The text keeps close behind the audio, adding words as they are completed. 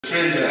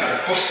friends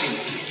are posting,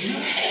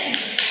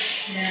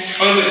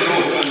 on the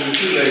road, and you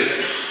feel like,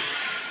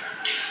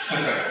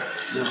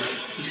 no,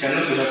 it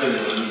cannot be happening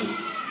on you.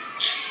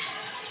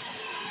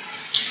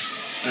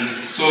 And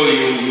so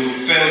you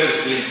fail to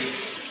sleep.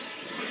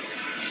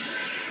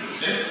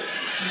 Okay?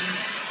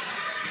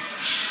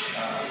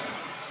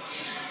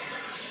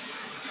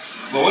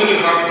 But when you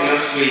have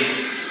enough sleep,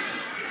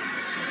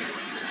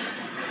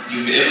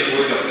 you'll be able to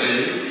wake up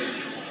early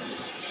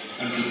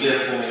and prepare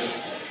for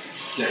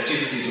the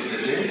activities of the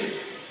day.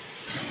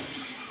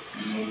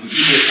 You know,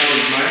 keep a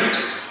sound mind.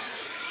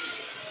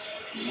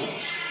 You know,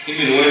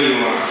 even when you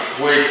are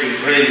awake, your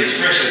brain is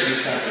fresh as you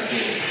start the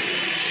day.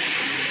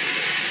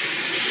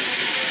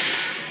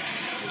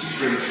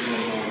 Different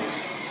from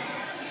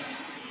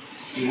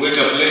you wake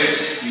up late,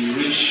 you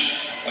reach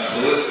the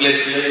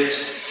workplace late,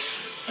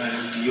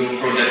 and your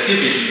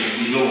productivity will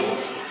be low.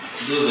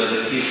 Those are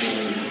the people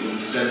who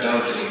stand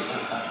out in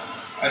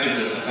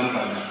attitudes of the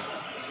company.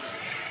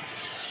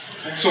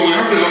 So we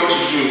have a lot to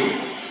do.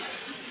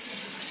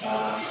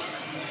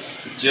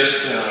 Just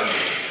a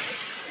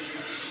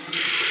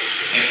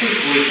quick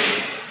recap.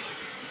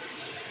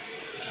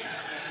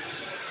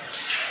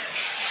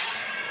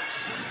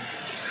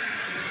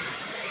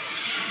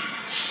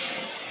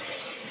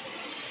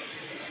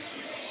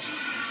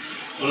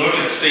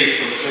 United States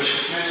of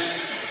consciousness,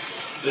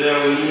 they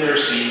are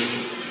mercy.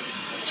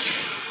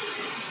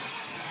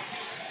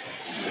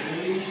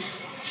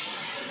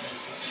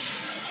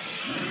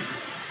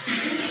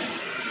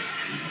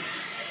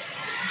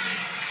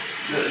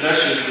 That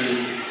should be.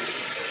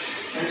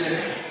 Okay.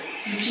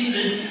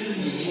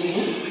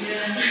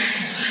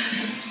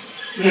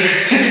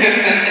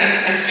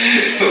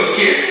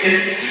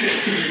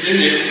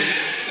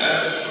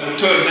 I'm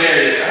told there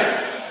is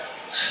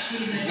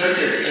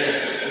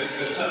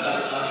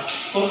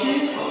coffee?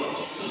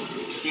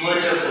 You want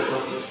just for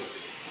coffee?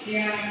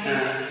 Yeah.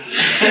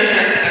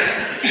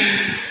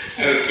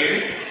 Okay.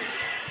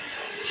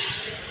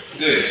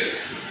 Good.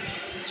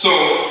 So,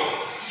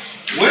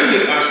 when you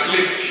are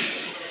sleep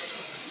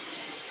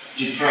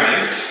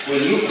deprived,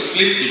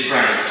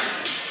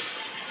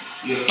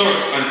 your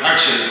thoughts and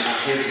actions are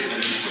heavy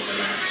and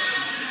disorganized.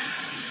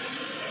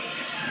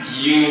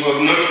 You have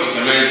not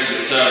organized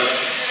yourself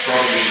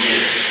properly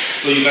yet,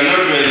 so you cannot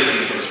do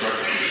anything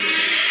constructive.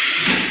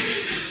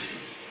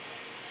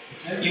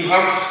 You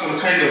have some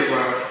kind of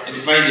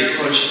divided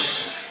conscience.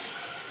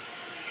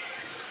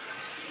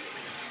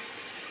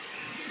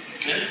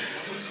 Okay?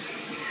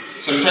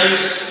 Sometimes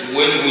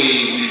when we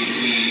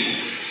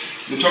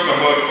talk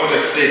about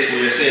other states, we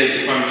are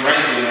saying if I'm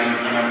driving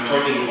and I'm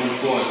talking on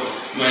phone,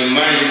 my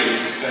mind is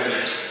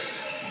scattered.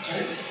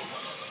 Okay?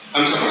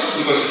 I'm supposed to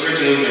be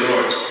concentrating on the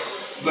road,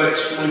 but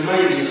my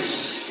mind is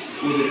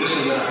with the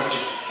person that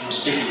I'm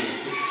speaking with.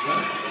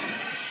 Right?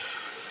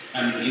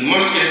 And in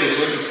most cases,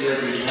 what is here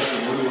is you have to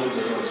worry on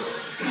the road.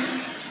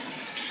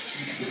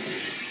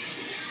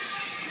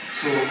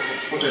 So,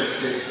 what are the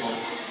states of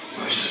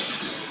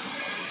consciousness?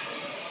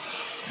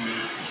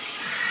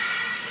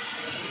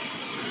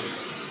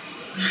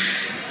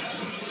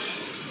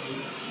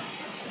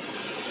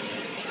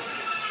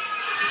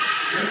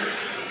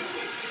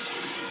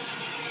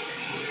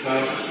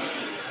 Well,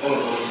 all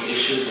those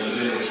issues and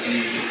then we'll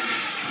see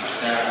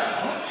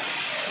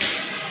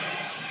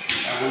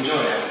I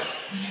enjoy it.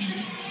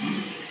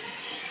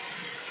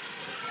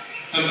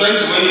 Sometimes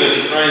when you're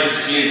deprived of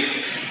sleep,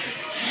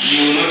 you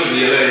will not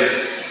realize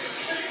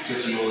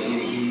that you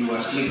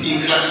are sleeping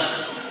class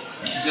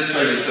just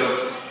by yourself.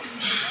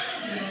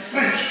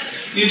 Right.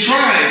 You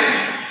try.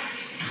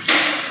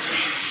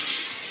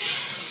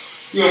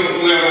 We have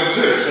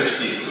observed such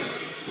people.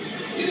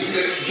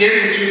 It's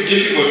getting too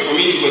difficult for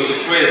me to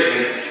concentrate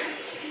and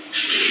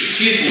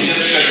sleep will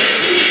just like a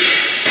sleep.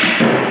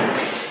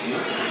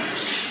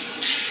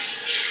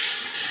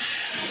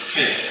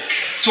 Okay.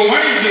 So why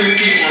is it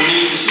easy for me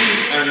to sleep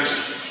and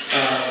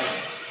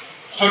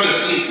how does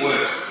sleep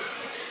work?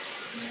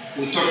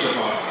 We talked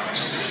about that.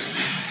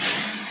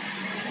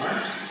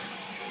 Right?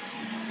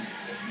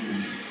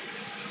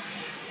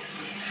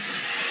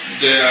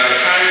 There are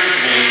times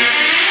when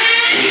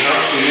we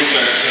have to look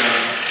at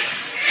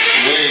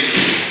when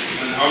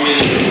and how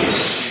many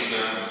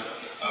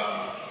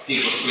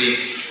people sleep.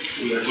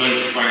 We are going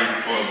to find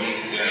all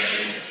these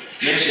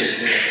mentioned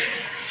there.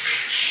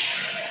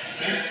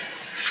 Okay?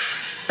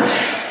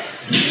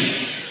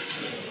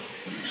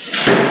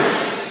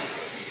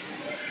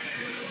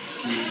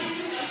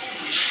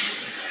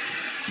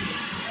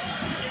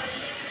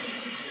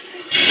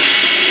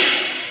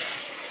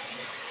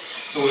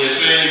 So we are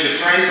saying the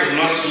price of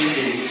not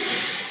sleeping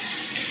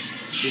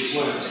is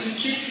what?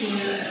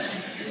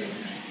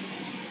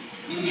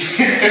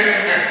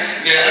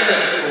 There are other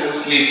people who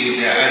sleep with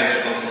their eyes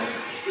open,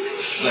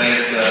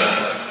 like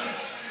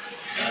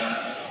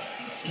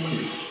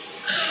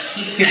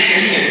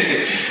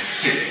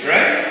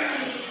right?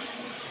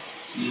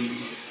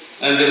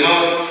 And the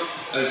mouth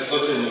is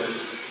open.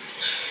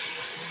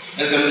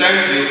 And sometimes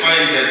you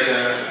find that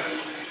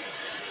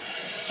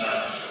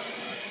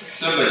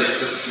somebody is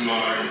just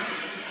snoring.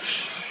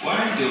 Why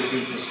do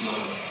people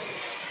snore?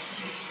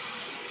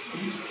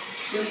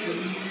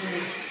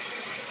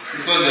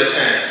 Because they're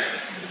tired.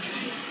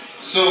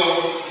 So,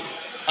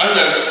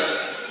 others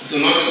do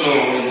not know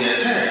when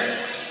they're tired.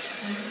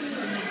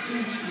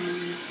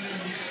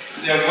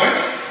 They are what?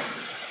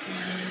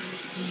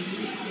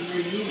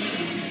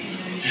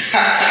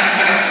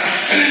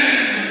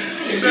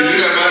 It's a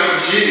good amount of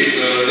genes.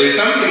 So there's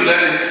something that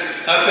is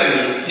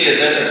happening here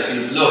that has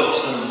been blocked.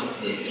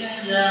 Okay?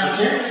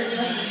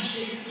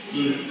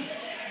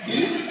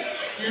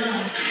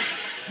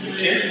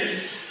 Okay?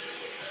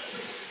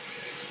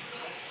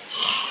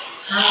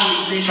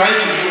 Try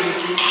to do.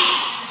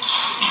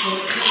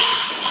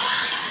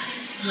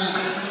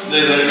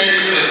 There's a kind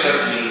of place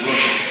that's been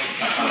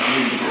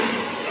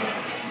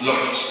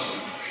blocked.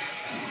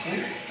 Okay?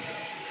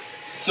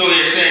 So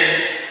we're saying,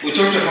 we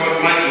talked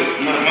about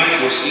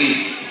micro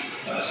sleeps,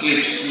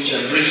 which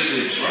are brief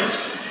sleeps, right?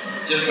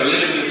 Just a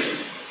little bit,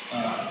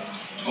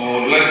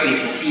 or lasting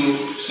for a few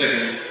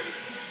seconds.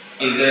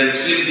 And then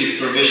sleep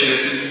deprivation is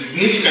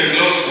significant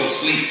loss of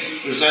sleep,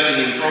 resulting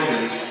in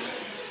problems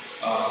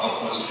of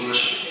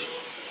concentration,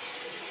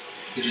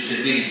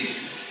 irritability.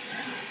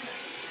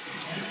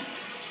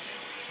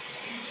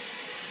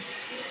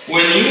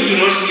 When you do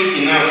not sleep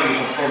enough, you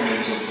have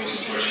problems of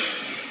concentration.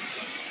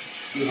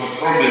 You have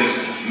problems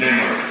of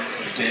memory,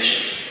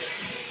 attention.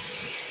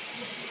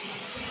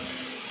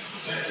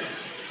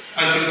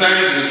 And sometimes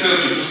we fail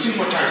to do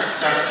simple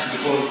tasks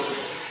because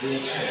we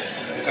are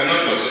tired. We cannot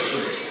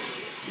concentrate.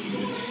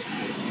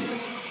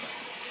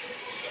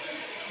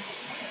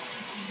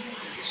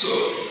 So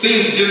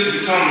things just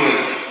become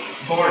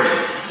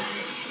boring.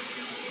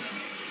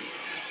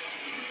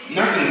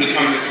 Nothing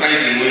becomes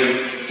exciting when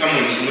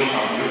someone does not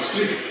have enough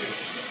sleep.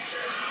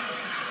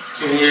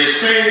 So we're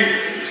saying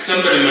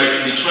somebody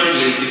might be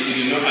trembling if you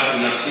do not have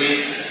enough sleep.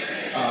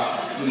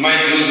 You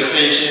might lose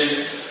attention,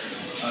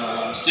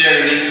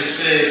 staring into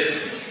space,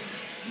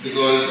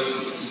 because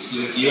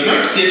you're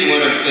not getting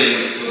what I'm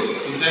saying. So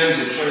sometimes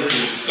you try to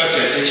cut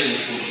your attention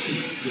from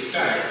the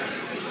sky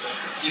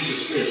into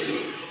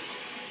space.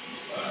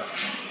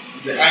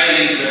 The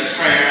eyelids are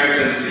tired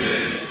and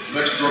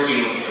not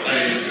dropping of the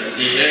eyelids, and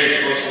the head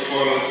also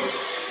follows.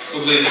 So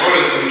there's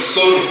always some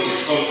sort of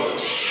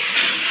discomfort.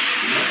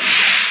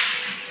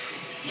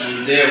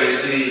 And there we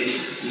see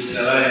Mr.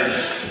 Lion,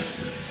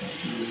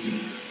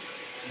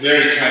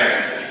 very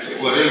tired. So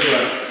whether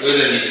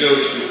he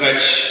failed to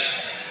catch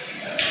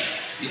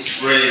its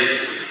prey.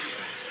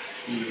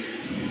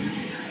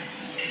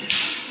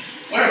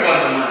 What about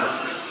the man?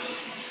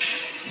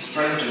 He's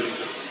trying to.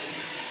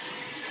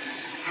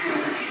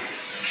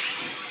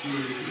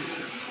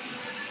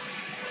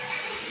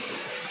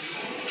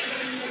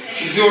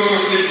 Is he also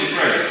sleep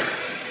deprived?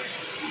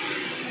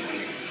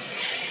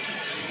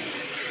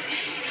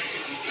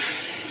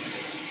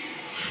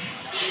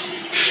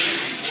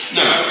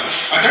 Now,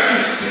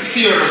 adaptive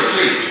theory of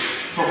sleep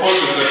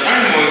proposes that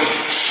animals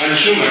and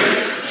humans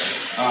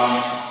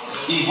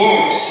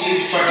evolved sleep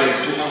patterns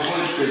to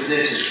avoid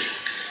predators.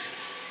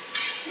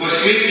 We're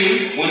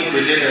sleeping when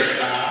predators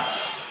are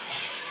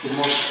the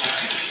most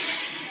active.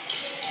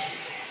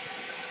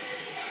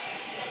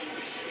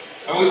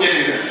 Are we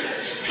getting that?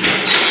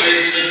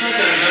 There's a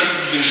pattern that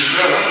has been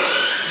developed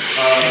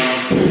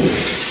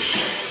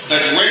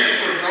that when,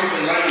 for example,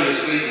 lion is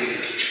sleeping,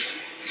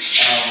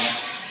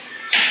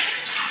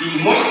 in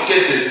most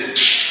cases,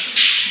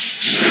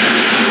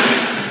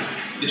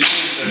 it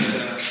means that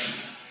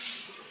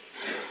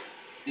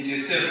it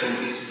is safe from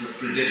its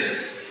predators.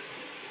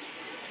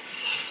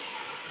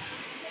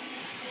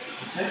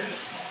 Okay?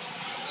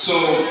 So,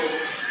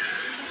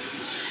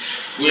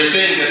 we're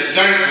saying that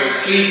dinosaurs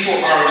sleep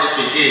 4 hours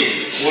per day,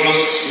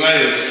 whilst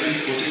lions sleep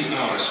 14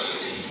 hours per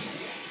day.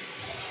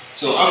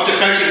 So after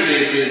catching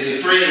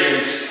the prey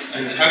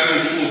and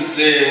having food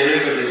there,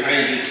 wherever they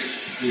hide it,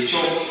 they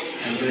chop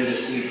and then they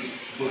sleep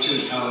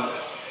 14 hours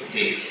a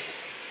day.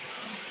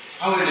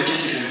 How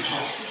energetic and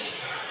powerful.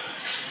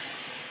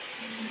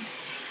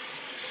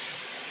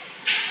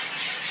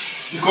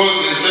 Because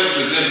they just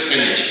preserve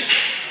energy.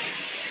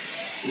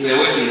 We are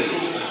working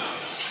through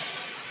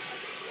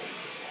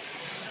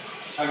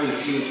having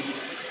a few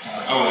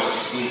hours to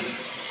sleep.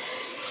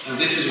 And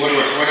this is what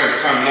has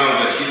come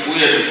now, that if we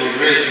are to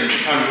progress and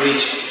become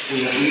rich, we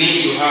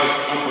need to have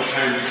ample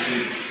time to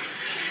sleep.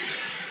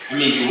 I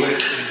mean, to work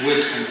and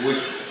work and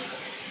work.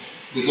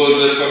 Because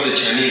that's what the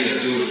Chinese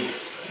are doing.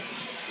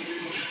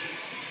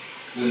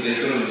 When the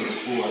economy is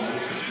poor,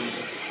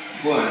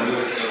 go and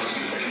work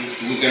elsewhere.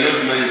 We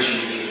cannot manage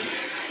you here.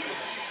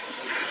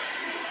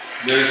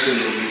 Very soon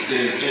we'll be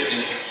saying,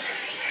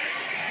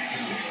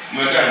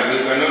 Madam,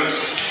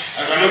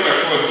 I cannot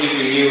afford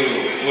giving you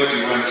what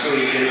you want, so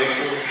you can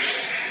also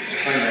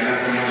find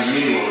another man.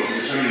 Meanwhile,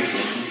 you're coming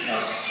from this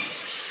house.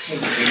 So you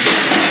can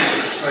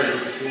satisfy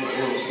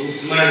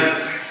with money.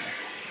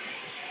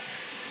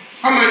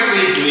 How much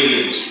sleep do we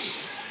use?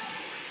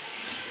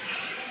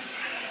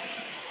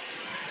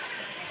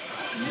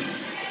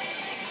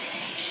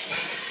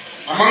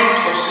 Amount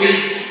of sleep.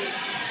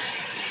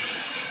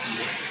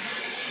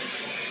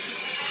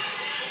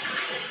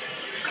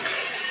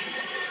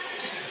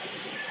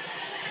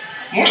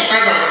 Most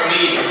adults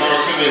need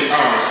about 7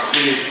 hours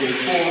in a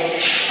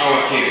 24-hour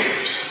period.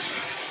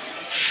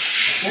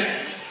 Okay?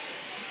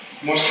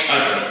 Most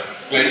adults,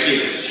 like you.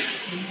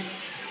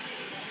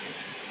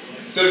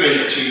 7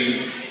 to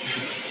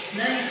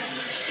 9.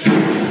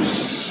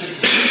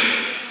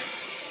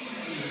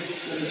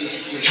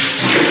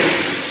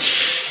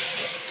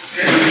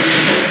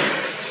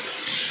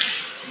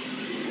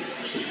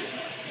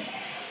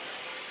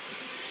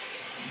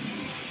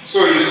 So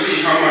you see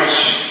how much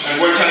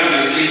and what time you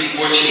sleep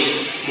watching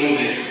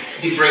movies.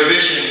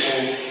 Deprivation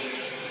of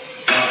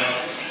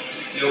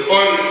your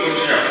own good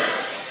health.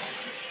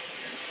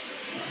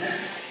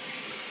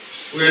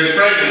 We are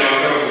depriving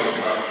ourselves of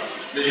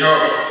the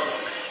health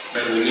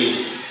that we need.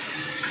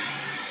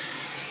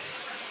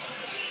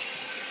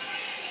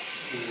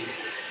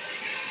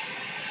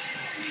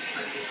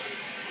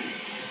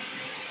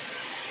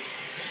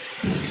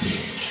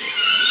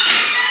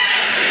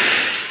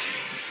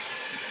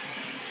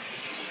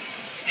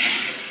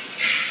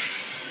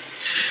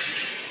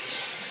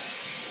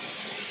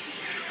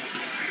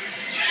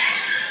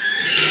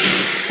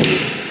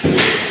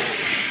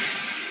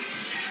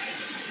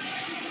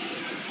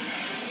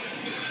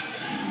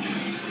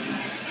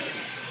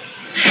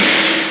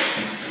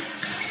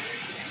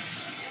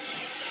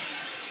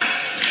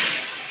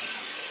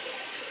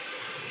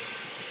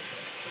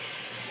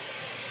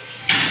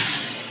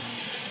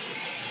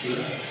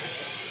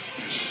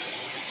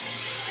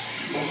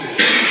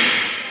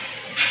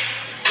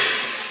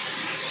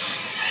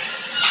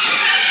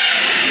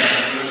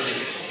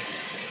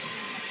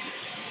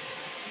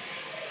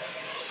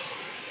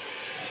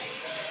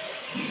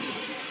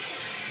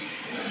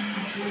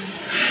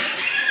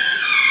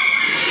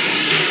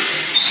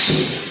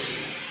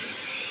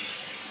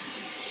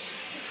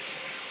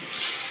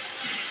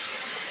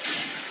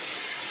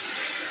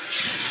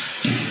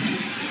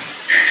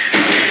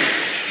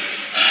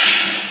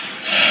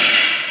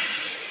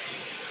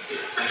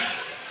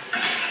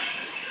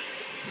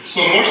 So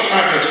most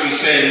adults we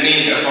say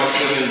need about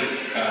 7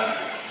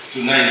 to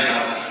 9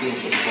 hours in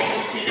football.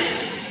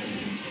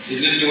 Is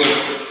this doing?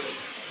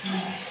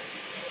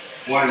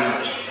 Why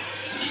not?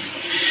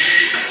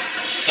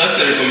 That's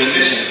the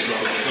recommendation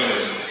from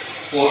because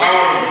for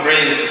our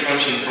brain to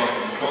function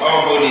properly, for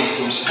our bodies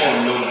to respond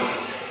normally,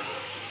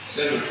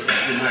 7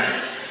 to 9.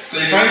 So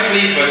if I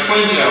sleep for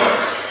 20 hours,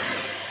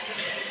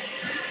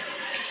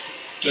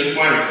 21,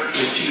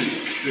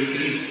 22,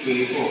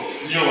 23, 24,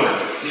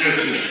 01,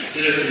 02,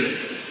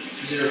 03,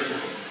 04.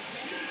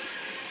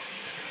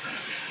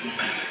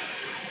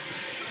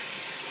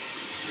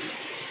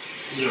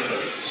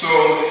 So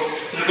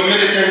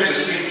recommended time to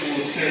sleep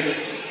will 10,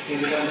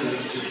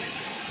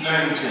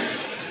 9, 10.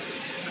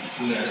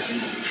 Yes.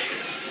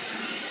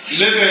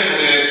 11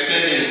 we are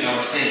extending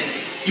our stay.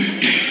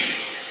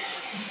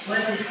 What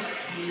is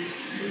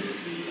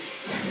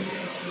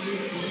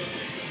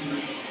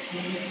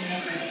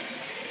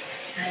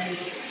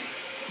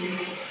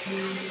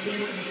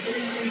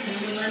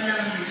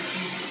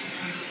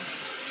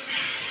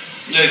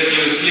like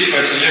you sleep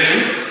at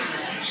 11,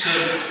 so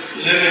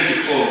 11 to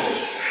 4,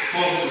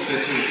 4 to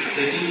 13,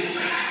 13,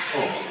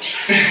 4.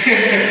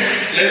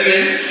 11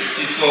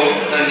 to 4,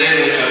 and then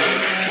we have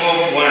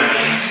 4, 1,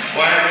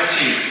 1,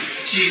 2,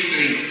 2,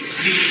 3,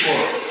 3,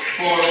 4,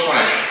 4,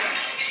 5.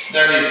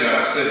 That is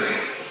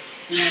 7.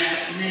 Yeah,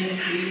 and then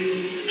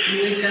you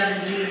wake up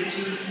and you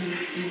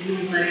do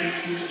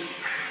like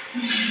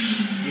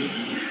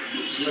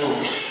no.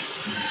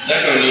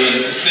 That's when you're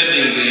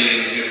disturbing the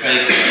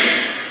cycle.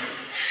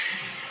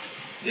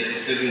 Yes,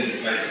 disturbing the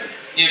cycle.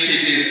 If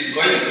it is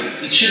going,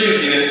 it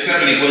shouldn't be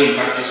necessarily going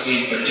back to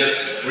sleep, but just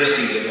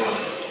resting the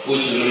body,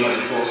 which we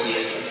normally call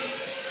siesta.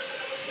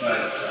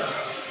 But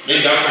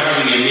maybe after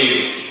having a meal.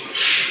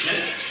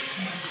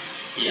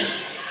 Yeah,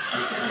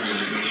 after having a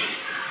meal.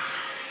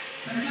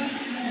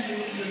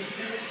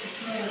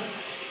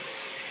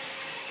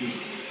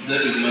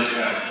 That is not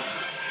bad.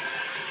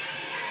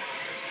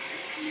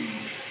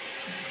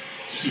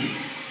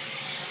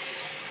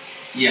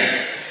 Yeah.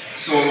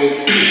 So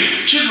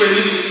children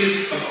need to sleep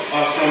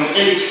from 8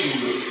 to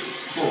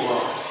 4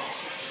 hours.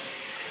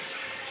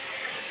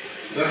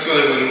 That's why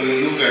when we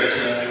look at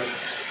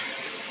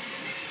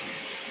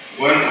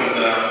one of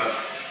the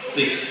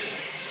things,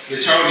 the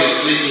child is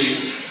sleeping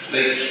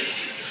like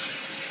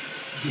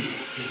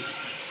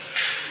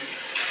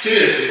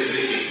seriously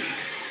sleeping.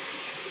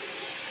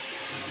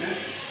 Okay?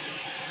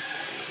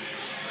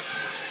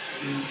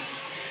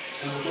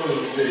 I'm going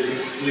to say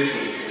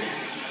sleeping.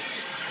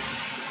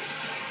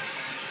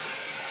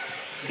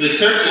 They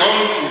take long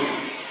to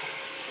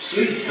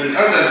sleep, and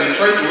others they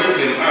try to wake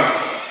them up.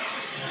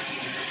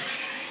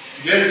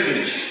 Very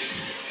finished.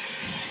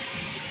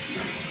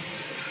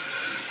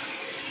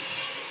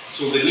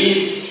 So they need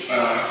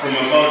from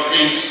about 8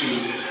 to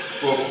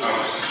 12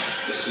 hours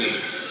to sleep.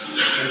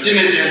 And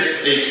teenagers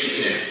 8 to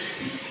 10.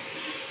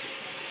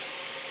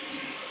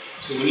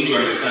 So we need to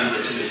understand the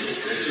teenagers.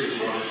 They're too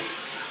grown.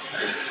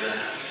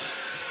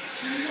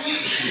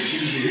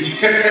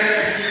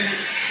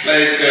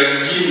 Like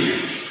junior.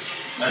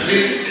 At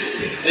least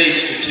 8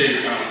 to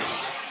 10 hours.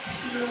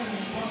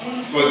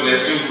 Because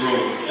they're still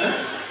growing. Yeah?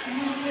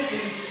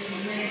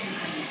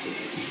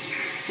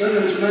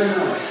 7 to 9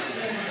 hours.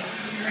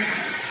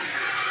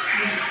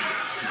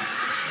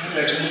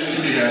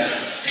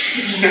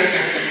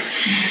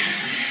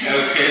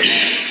 Okay.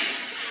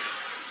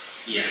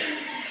 Yeah.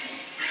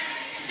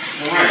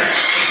 All right.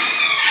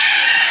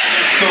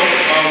 So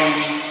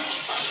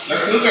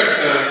let's look at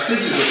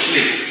stages of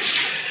sleep.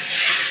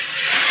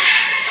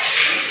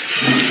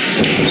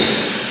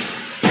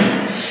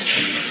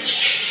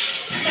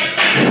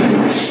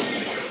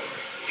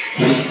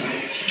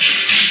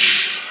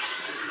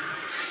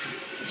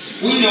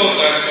 We know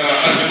that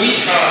as we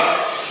are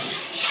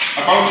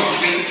about to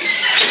sleep,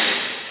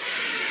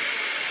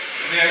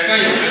 there are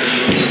signs that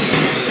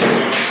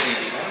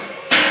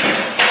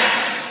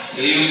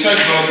you start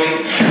dozing.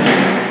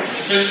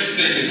 The first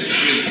stage is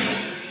sleep.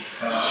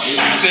 You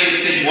say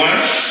stage 1,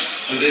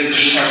 and then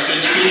you have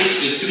stage 2,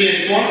 stage 3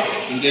 and 4,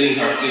 and then you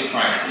have stage 5.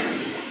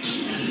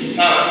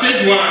 Now,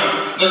 stage 1,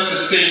 that's the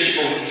stage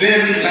of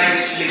very light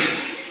sleep.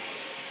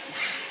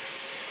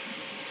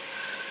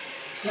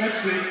 Light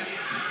sleep.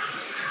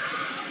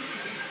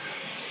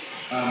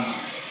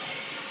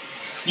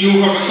 You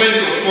have a sense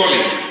of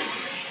falling,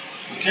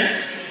 okay?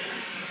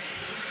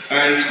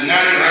 And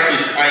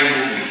non-rapid eye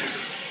movement.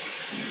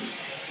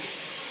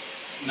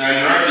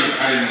 Non-rapid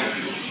eye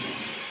movement.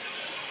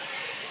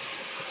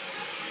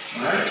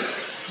 Alright?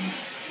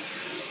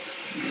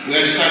 We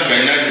understand by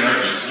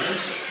non-rapid,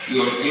 right?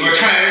 You are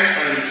tired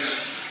and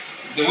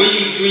the way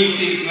you're doing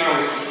things now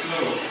is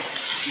slow.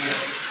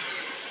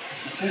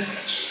 Okay?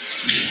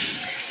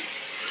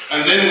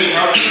 And then we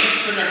have the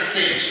second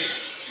stage,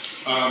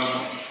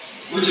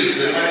 which is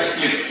the light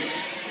sleep.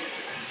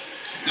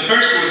 The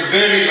first was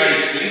very light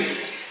sleep.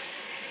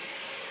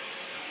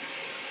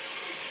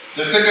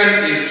 The second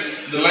is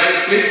the light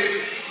sleep,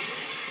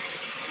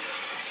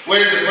 where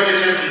the body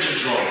temperature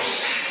drops.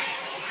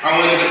 And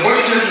when the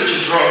body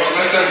temperature drops,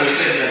 last time we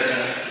said that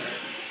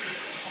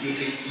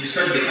you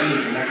start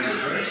becoming inactive,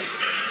 right?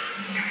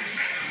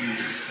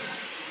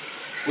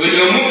 When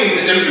you're moving,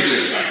 the temperature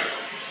is high.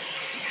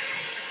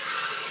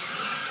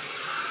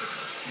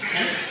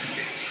 Okay?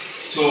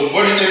 So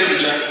body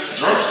temperature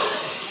drops,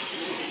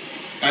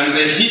 and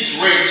the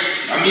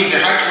the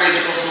heart rate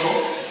also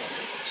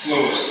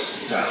slows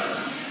down.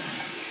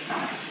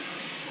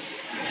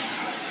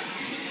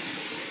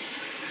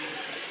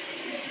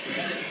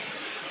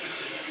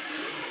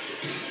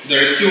 There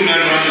is still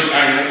non-rapid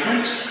eye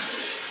movement.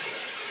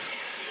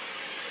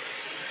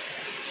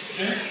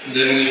 Okay.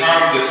 Then we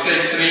have the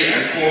stage 3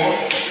 and 4,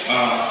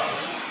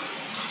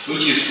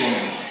 which is from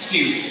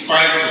still 5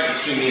 to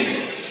 15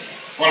 minutes.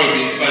 All of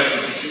these 5 to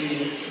 15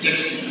 minutes,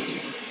 just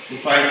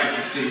 5 to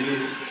 15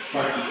 minutes,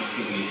 5 to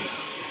 15 minutes.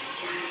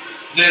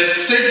 The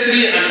stage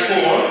 3 and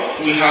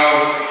 4, we have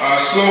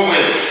slow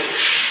wave.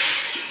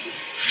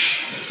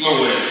 Slow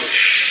wave.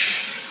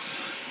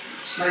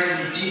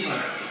 Slightly deeper,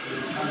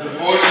 and the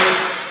body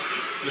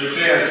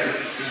repairs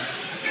itself.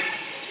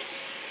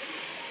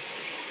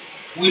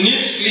 We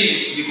need sleep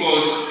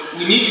because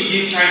we need to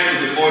give time to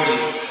the body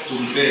to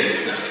repair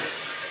itself.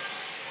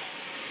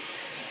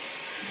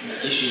 The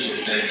issues of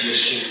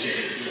digestion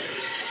take place.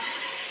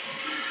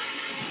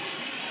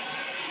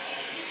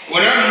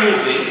 When I'm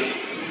moving,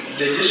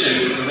 digestion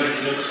will not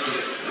take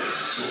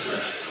so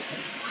fast.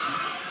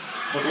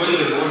 But when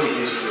the body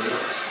is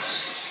relaxed,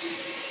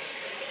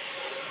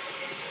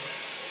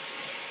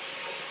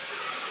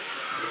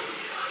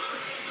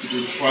 it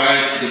will try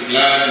the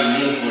blood to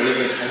move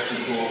wherever it has to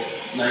go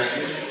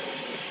nicely.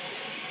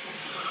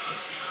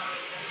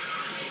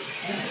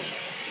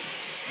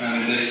 And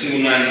there's still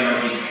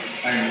non-rapid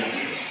eye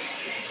movement.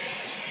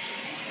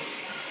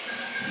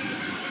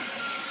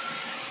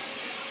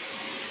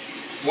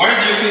 Why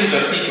do you think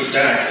that people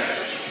die?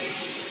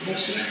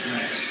 Most like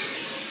that.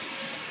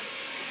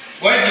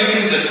 Why do you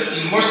think that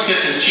in most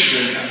cases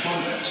children are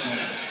born at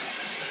night?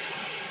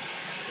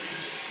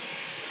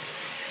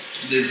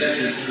 That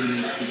is really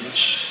not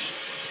much.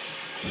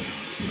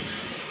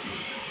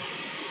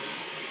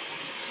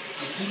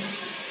 Okay.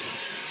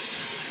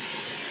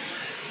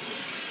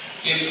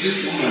 If this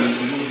woman is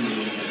moving,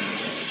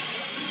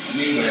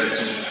 meanwhile,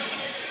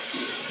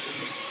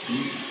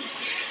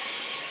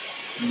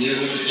 the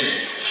able to check,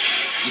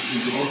 it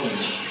is open.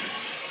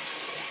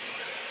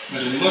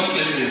 But in most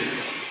cases,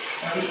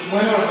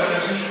 why not? But I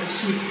just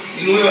see.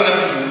 In where I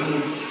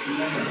move,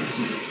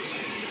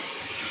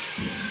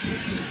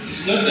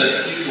 it's not that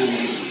people,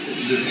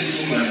 the this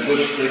woman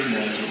got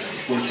pregnant or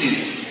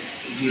conceived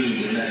during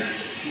the night.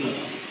 No.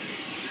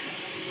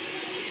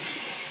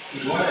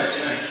 But why at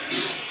night?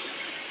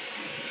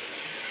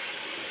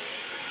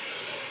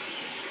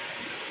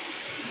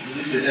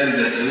 This is the time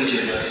that the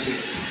witches are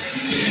asleep.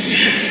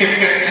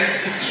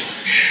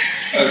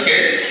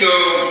 Okay, so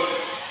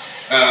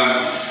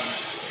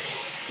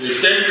the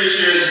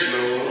temperature is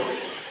low,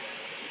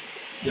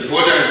 the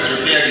body has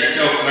prepared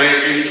itself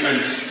nicely, and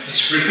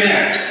it's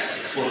prepared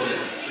for the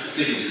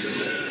activities.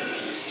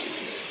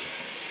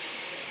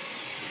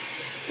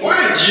 Why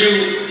do you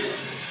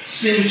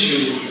seem to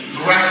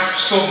grasp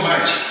so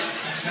much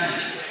at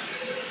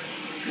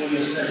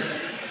you're studying.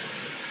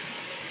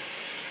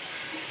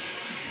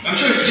 I'm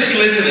sure it's just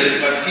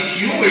laziness, but if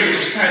you were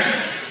to study,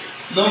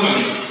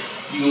 normally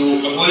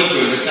you are going to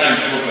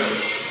understand properly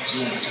as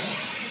well.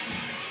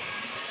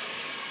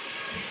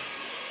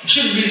 You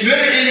should be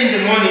very early in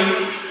the morning.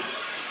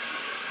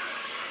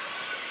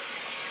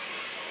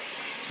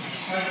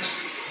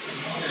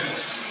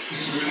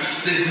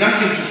 There's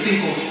nothing to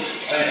think of.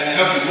 I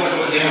have to go.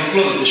 They have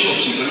closed the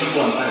shops. You cannot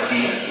go and buy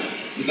beer.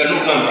 You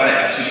cannot go and buy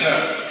a cigar.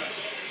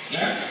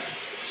 Yeah?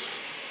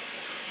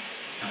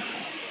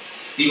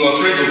 You are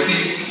afraid of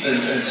things,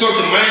 and so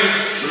the mind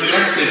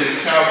relaxes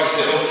itself and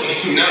says, okay,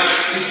 now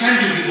it's time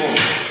to be born.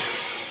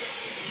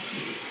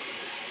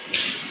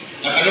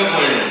 I cannot go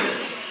anywhere.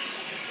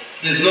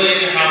 There's no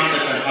any harm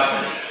that can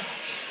happen.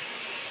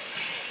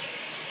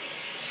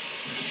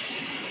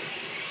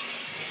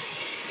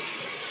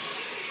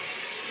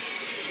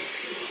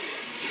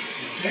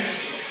 Okay?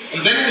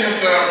 And then we have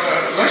the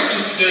last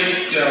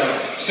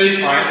stage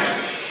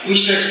 5,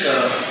 which takes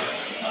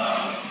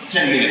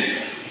 10 minutes.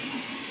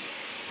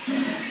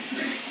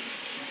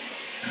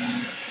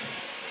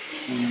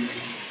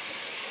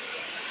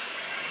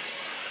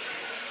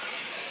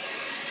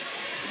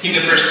 In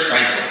the first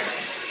cycle.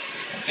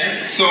 Okay?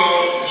 So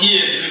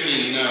here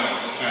dreaming now,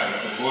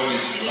 the body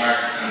is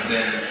relaxed, and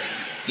then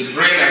the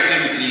brain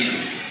activity,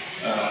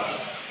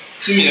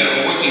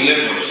 similar working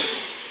levels.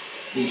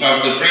 We have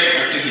the brain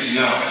activity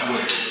now at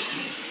work.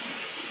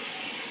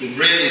 The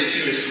brain is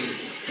seriously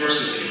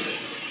processing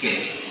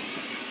things.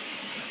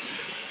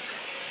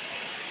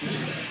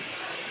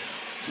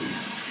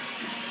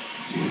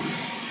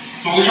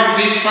 So we have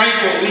this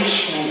cycle which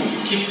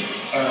will keep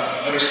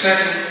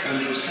restarting and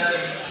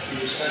restarting and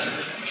restarting.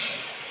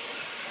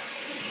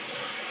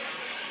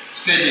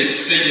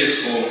 Stages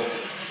of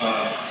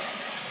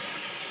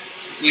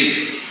sleep.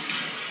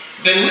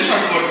 Then we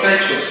have got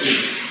types of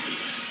sleep.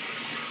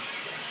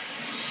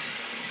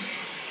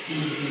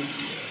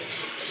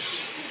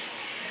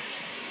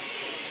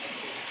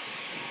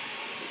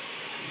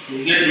 You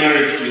get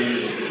married to a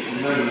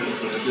man with a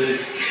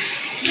possibility.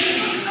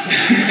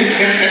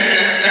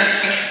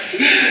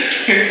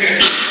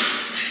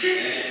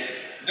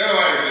 Don't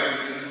worry,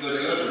 it's got a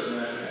lot of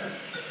man.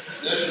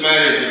 Just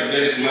married to a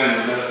very man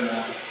without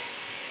now.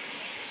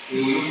 We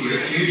will look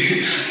like you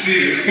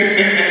still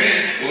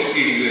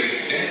walking good.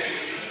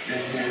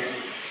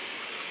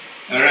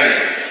 Alright,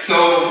 so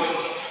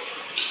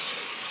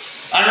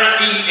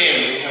REM,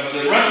 we have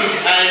the rapid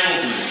eye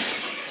movement.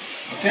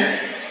 Okay?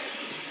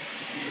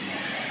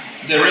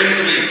 The REM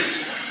sleep.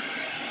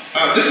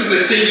 This is the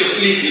stage of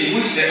sleep in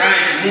which the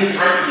eyes move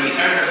rapidly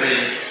under the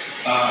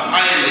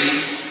eyelids,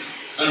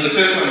 and the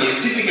person is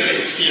typically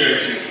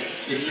experiencing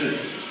a dream.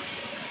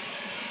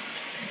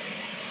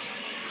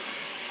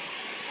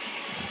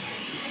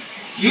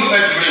 You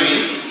are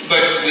dreaming,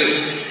 but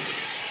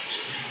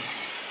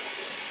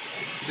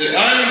the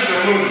eyes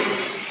are moving.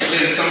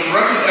 There's some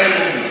rapid eye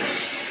movement.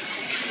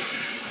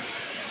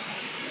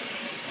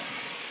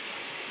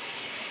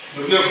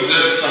 But you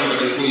observe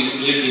somebody who is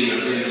sleeping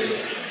and then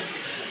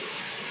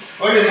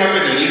what is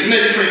happening? It's in a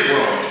different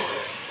world.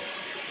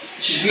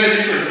 She's in a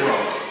different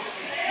world.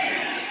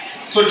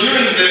 So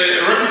during the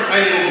rapid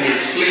eye movement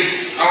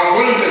sleep, our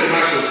voluntary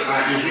muscles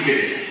are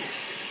inhibited.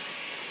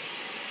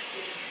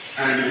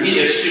 And we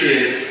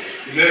experience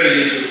very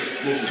little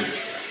movement.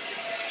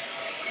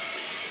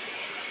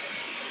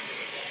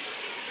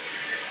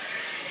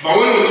 But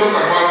when we talk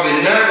about the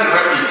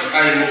non-rapid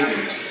eye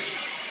movement,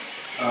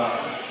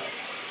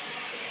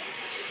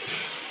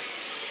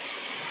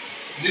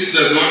 this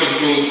does not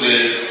include the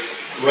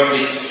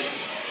rapid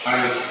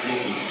eye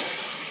movement.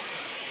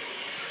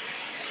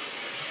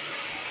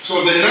 So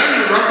the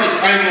non-rapid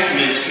eye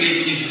movement sleep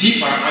is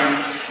deeper and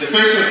the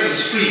person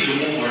is free to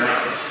move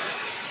around.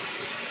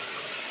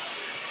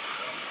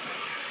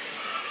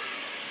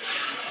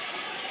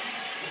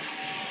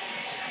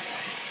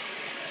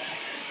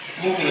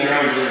 Moving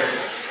around there.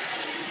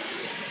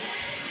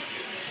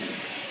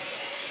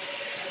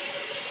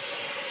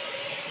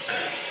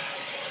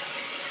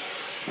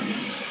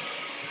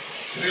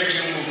 Where do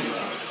you move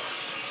around?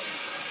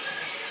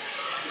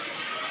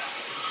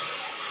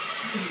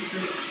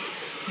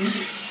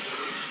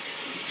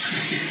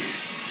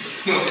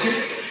 Okay.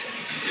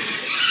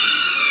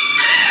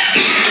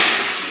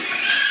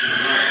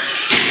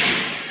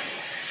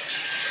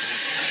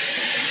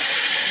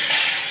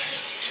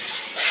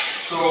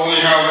 So we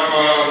have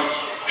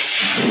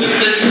the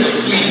section of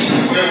sleep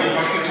where we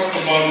have to talk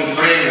about the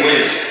brain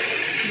waves.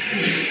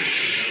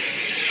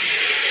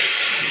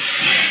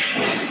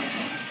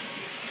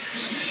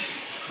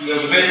 We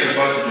have read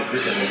about the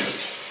brain waves.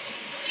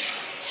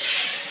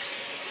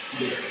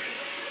 There.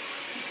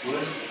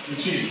 What?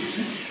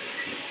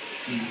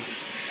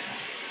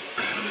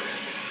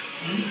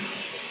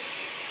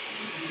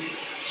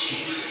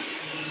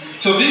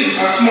 So these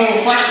are small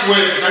fast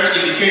waves that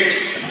indicate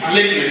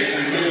alertness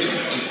and mental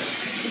activity.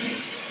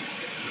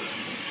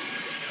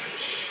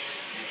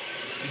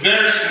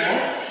 Very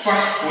small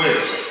fast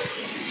waves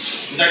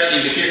that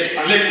indicate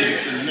alertness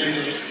and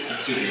mental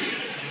activity.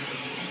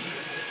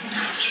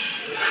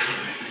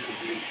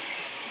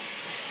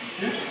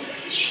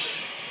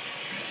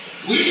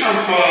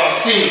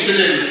 of things,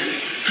 certain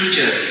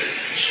creatures,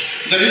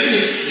 the reason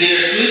is they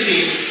are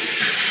sleeping,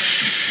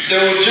 they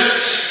will just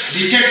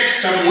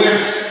detect some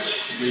waves.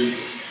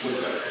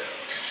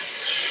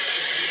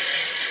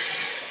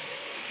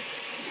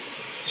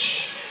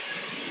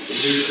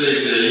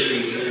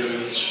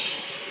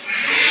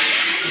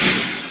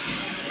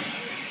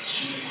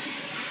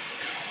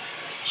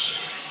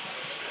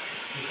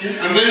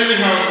 And then we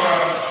have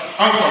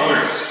alpha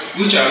waves,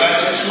 which are like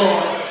a slow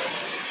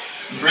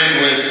brain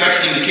waves that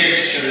indicate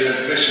a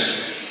relaxation.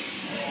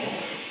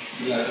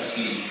 Like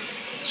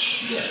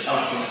the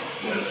alpha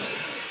waves.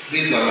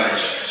 These are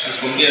light as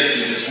compared to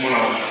the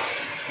smaller ones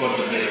called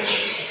the beta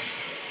waves.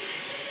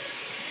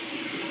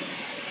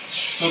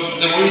 So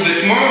the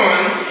smaller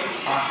ones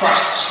are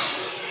fast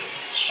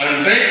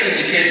and they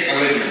indicate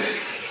alertness.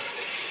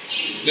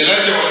 The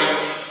larger ones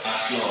are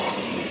slow.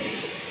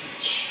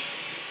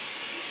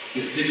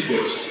 It's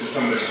difficult to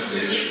come back to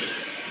this.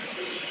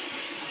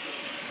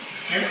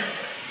 Okay?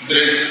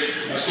 There is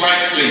a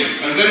slight flip,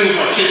 and then we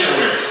have theta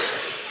waves,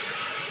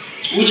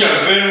 which are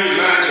very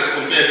large as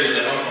compared to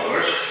the alpha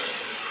waves,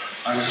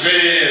 and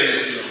very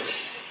slow.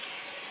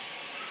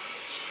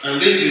 And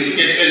this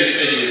indicates early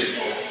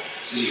stages of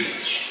sleep.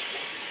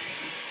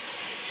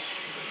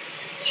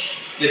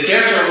 The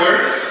delta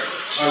waves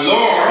are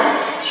lower,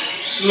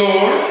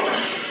 slower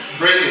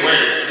brain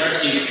waves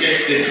that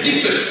indicate the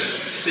deepest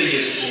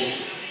stages of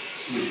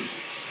sleep.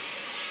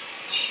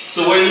 So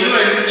when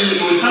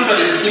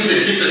somebody is in the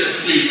deepest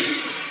sleep,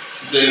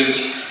 then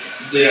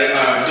there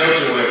are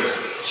delta waves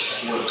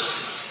at work.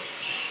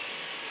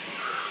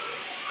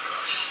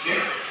 Okay?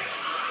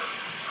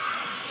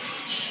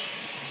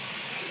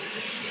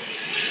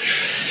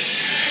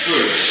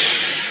 Good.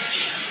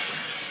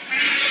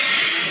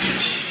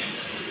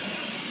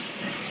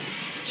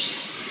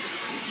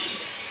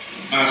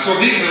 So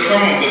these are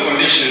some of the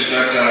conditions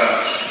that are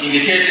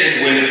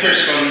indicated when a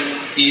person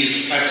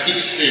is at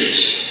each stage.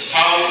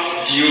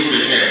 How do you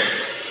behave?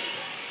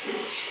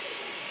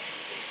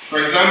 For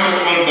example,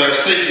 on the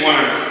stage 1,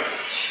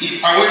 if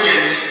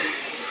awakened,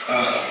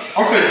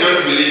 often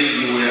don't believe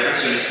you were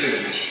actually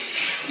sleeping.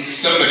 If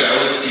somebody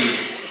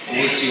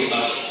wakes you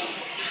up,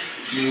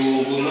 you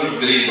will not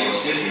believe I was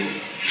sleeping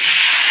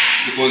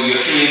because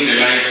you're feeling the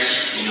light,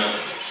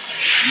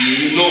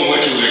 you know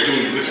what you were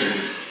doing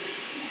recently.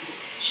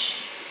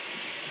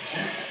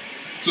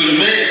 So you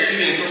may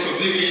experience also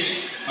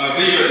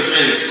visual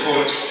events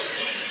called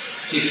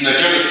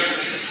hypnagogic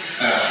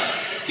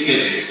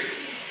images.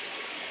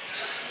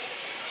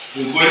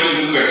 We're going to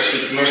look at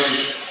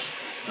hypnosis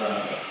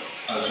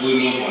as we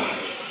move on.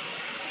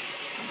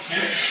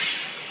 Okay?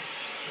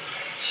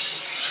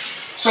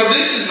 So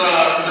this is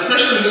the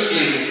person who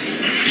is,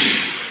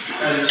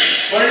 and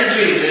what are you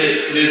doing?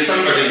 There's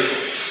somebody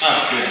up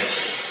there.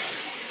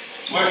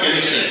 What can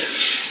you say?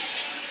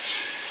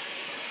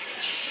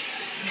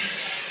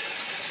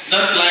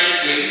 That's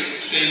likely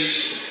stage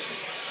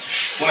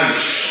 1.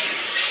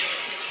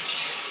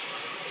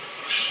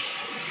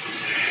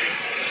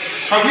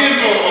 Have you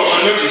ever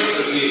noticed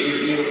that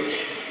you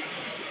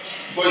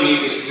going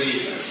into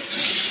sleep?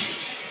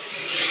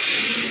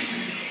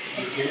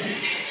 Okay.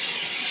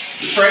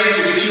 You're trying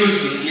to refuse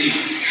to sleep.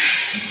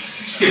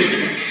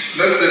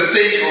 That's the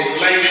stage of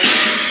light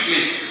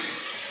sleep.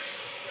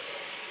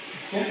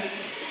 Okay.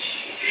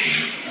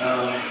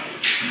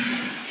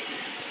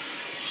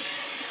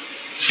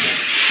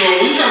 So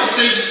we have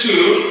stage 2,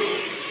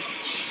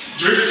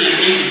 drifting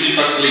into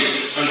deeper sleep.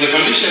 And the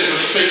conditions of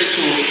stage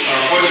 2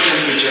 are body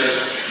temperatures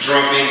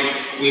dropping,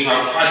 we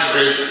have heart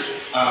rate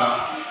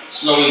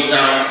slowing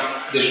down,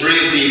 the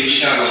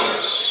breathing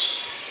shallows.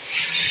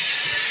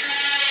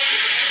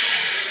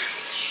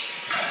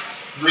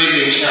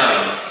 Breathing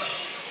shallow.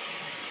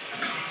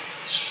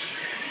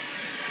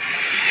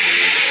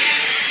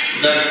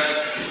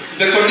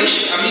 The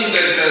condition,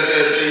 the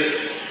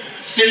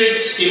state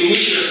in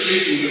which you're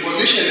sleeping, the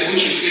position in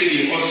which you're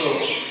sleeping also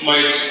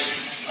might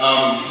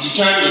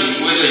determine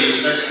whether you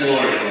start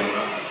snoring or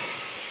not.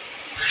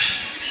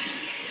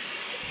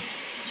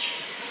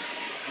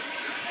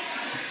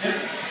 Okay?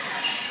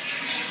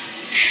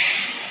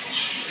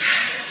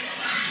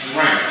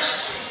 Right.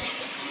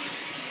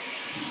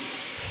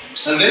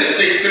 And then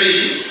stage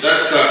 3,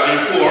 that's and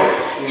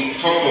 4, we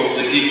talk of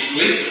the deep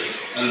sleep,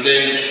 and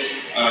then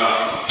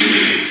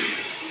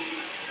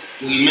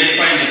we may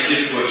find it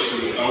difficult to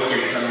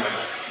awaken someone.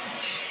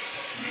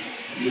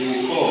 You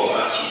will call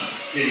us,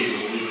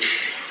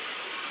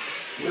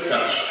 wake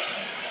up.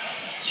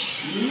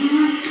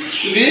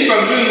 You think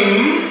I'm doing,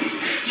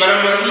 but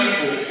I'm asleep.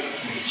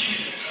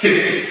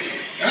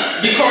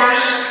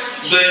 Because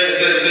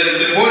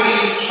the body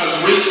has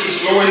reached its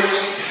lowest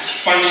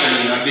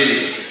functioning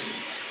ability.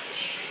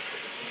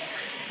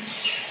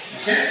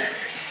 Okay?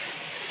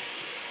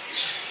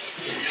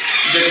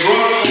 The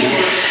growth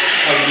hormones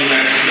have been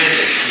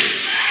activated.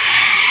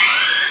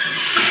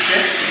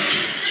 Okay?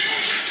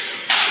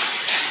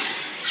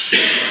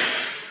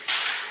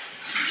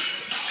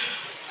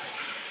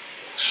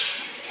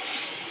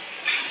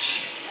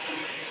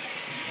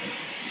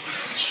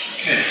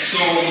 Okay, so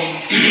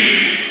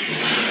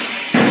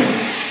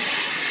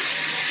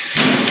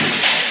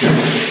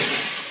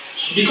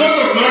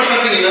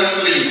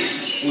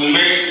we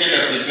may end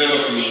up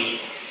developing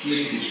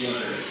sleep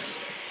disorders.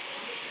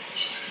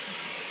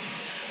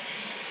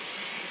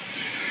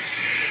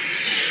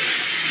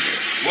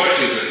 What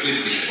is a sleep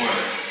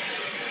disorder?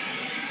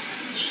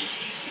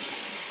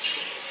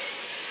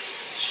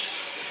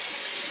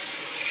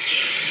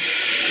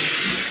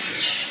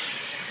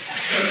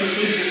 What's a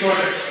sleep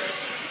disorder?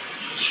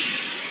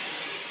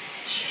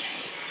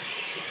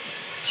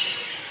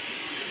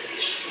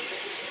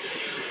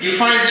 You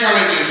find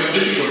challenges or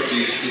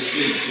difficulties to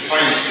sleep, to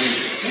find sleep.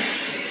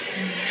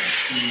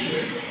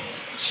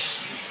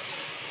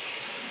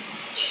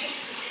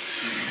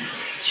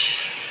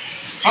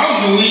 How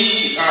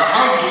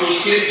do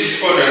sleep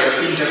disorders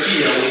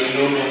interfere with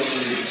normal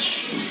sleep?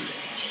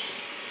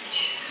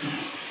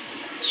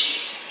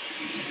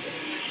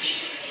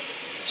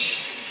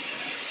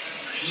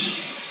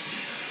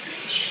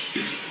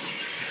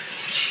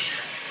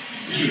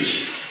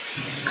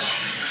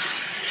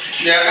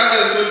 There are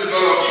others who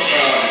develop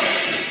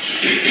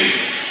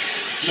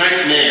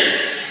nightmares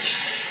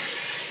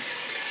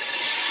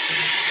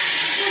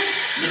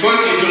because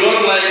you do not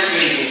like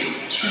sleeping.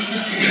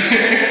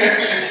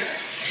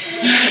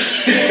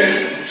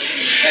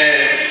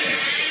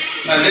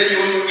 And then you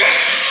want to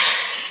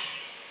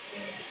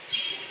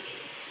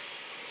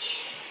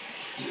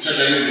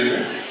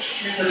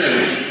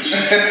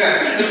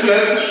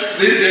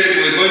these days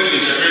we're going to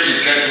interpret it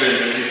that way,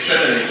 but it's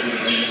suddenly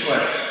and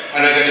what?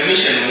 An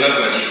academician will have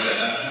what is that.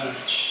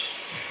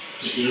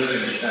 If you don't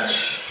understand.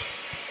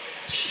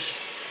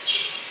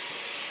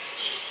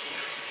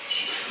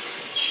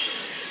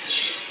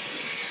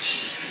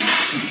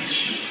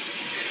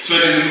 So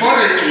it is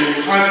important to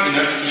have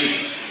enough sleep.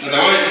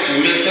 Otherwise, you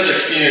may start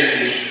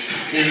experiencing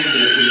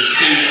incidents in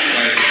sleep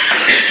like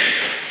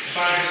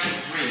fast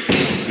dreams,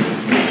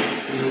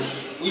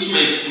 which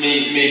may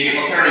be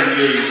occurring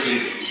during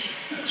sleep.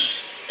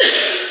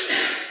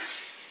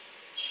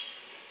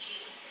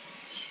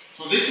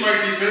 So this might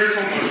be very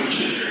common in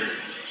children.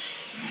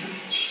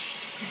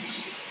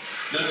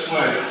 That's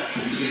why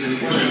it is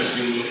important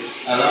to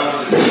allow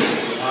the people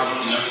to have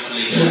enough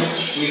sleep.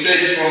 We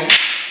said from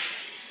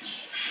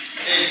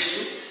 8 to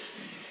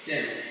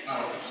 10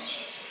 hours.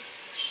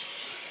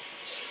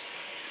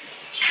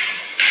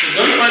 So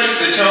don't punish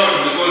the child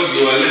because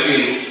you are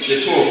living the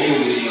two of you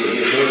with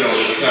your daughter or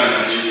your son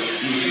and you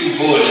feel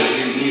bored and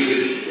you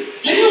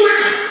can you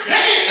wake up?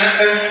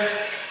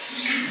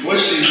 Watch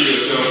this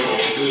yourself or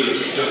do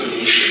yourself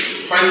in the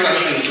find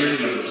something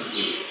reasonable to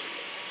do.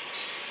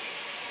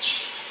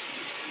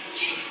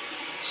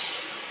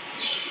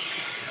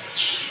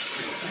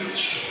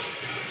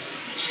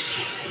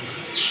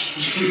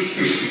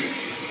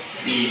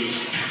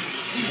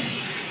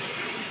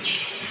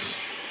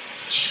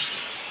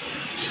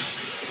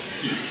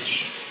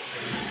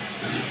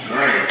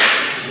 Alright.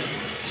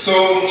 So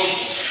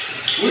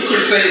we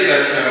could say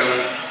that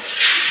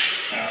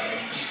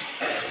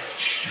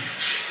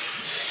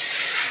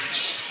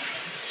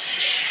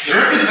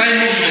rapid eye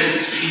movement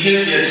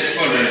behavior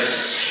disorders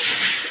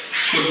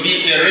could be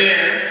a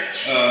rare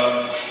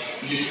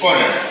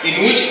disorder in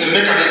which the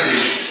mechanism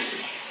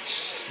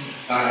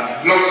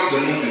blocks the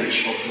movement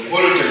of the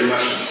voluntary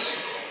muscles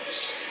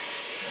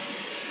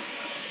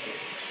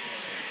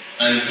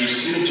and you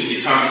seem to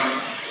become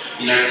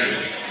inactive.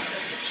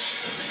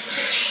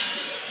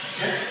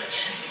 Okay?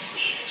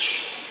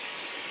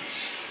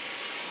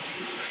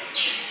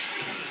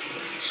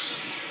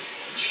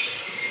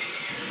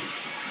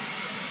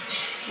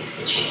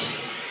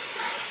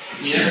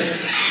 Yes.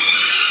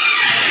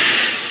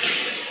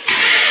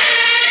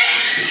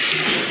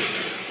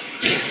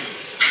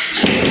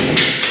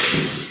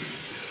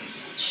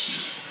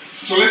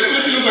 So let's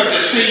quickly look at the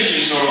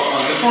stages or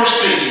the four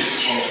stages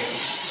of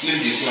sleep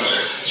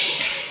disorder.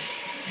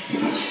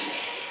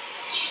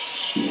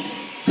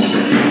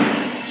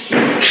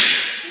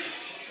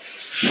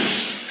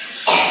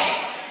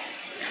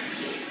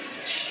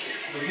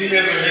 Have you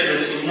ever heard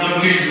of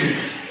somnambulism?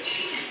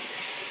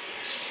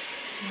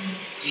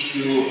 If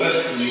you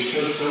ask me,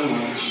 tell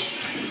someone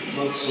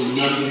about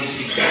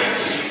somnambulism,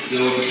 they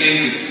will be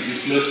saying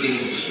it's not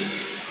English.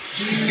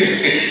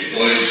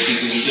 Or it's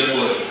in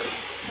Japan.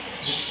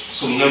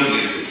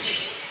 Somnambulism.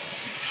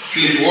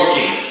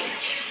 Sleepwalking.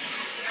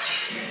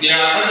 There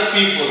are other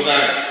people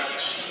that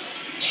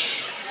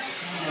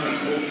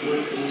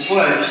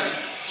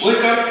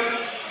wake up,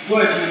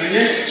 what,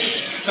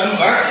 come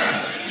back,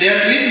 they are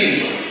sleeping.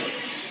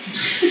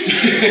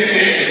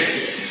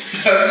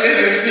 I've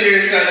never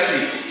experienced that.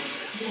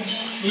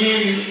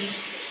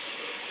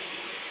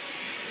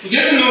 You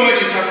don't know what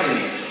is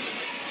happening.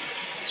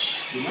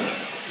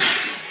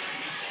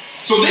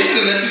 So this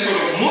is the sort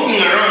of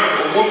moving around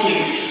or walking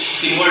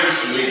in one's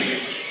sleep.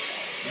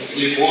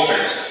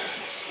 Sleepwalkers.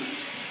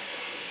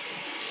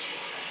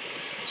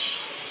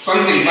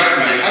 Something bad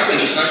might happen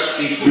to such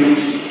people.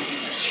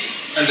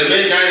 And they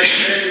may die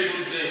every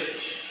good day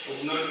of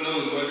not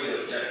knowing what they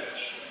have done.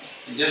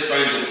 And just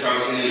find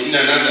themselves in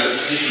another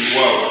different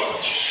world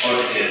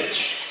altogether.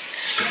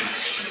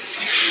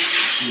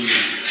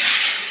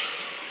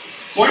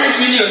 What if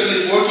when you're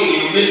sleepwalking,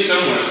 you meet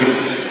someone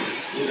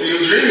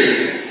You're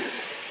dreaming.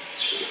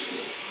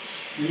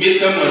 You meet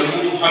someone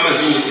who hammers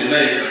you with a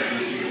knife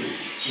and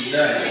you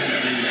die.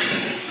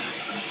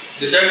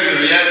 The time you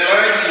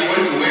realize you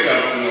want to wake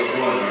up, you are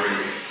gone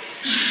already.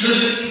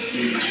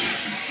 You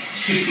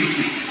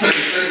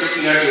start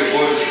looking at your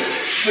body.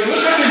 But what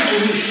happened to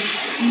me?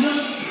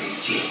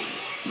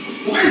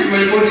 Why is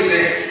my body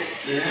there?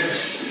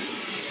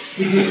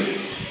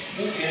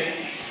 Okay.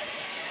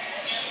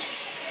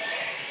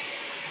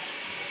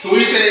 So we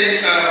say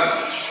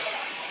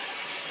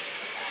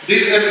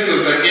these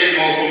episodes are getting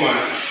more common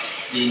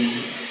in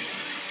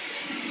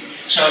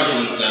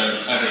childhood than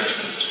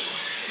adulthood.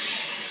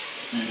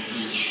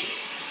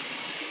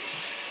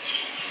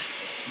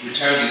 The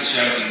child is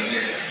shouting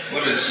there.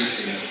 What does she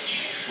say?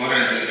 What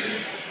are they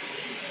saying?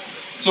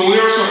 So we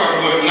also have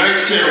got night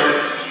terror.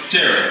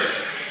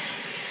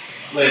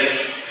 Like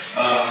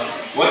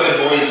what the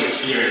boy is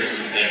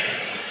experiencing there.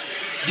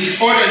 This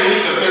point in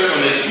which the person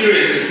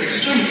experiences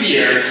extreme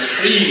fear,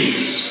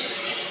 screams.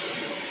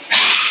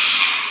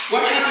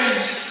 What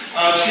happens?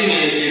 I've seen a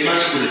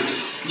masquerade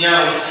now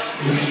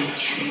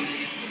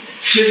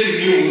chasing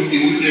you with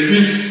a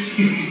whip.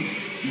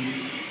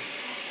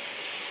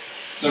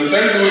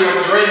 Sometimes we have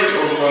dreams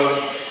of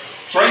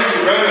trying to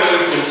run away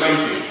from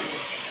something.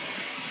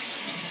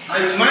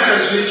 As much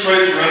as we try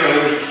to run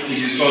away, it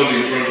is found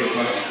in front of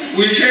us.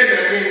 We turn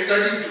again,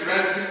 starting to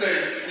run this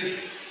time.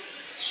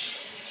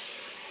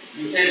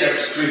 You end up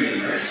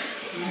screaming, right?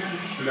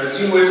 And as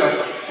you wake up,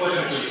 what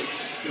happens?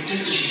 You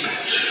take the shit.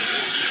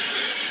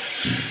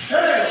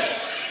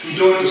 You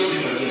don't want to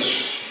sleep again.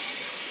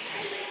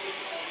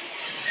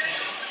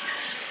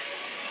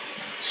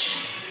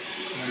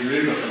 I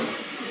remember the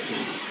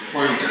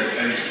point I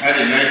had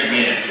a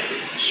nightmare.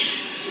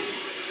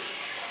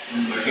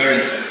 And my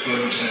parents had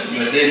told me that,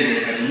 but then they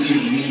had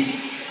weaned me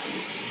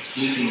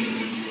sleeping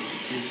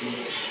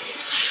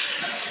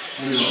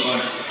on my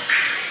body.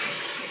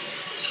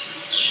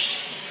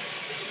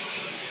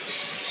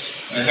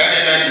 I had a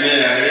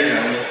nightmare, I ran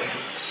away.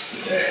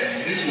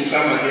 This will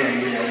come again,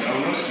 I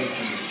will not sleep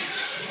to you.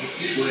 I'll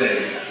sleep where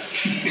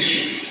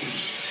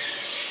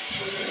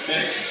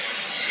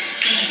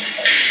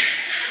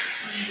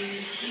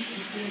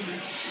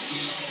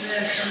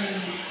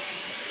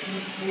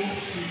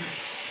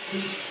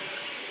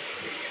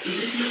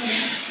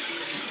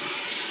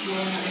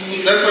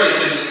That's why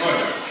it is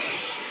disorder.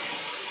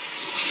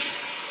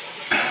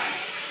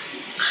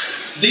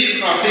 These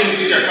are things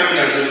which are coming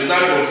as a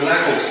result of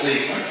lack of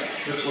sleep. Huh?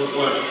 That's what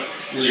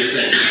we are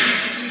saying.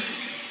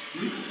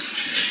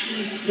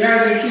 Yeah,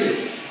 they kill.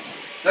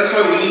 That's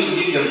why we need to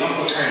give them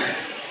ample time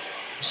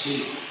to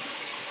sleep.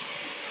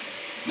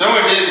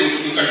 Nowadays,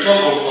 you can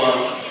talk of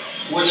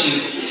watching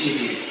TV.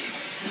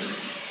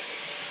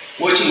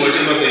 Watching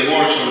whatever they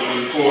watch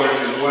on phones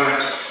and what.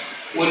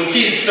 When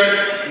kids start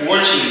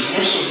watching,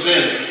 most of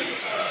them,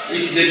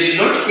 if they did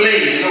not play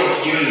a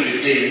lot during the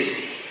day,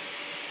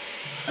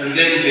 and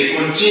then they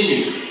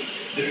continue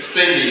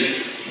extending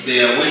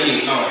their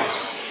waking hours,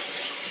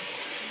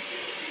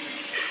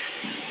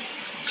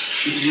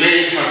 it may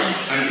have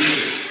an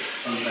effect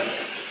on that.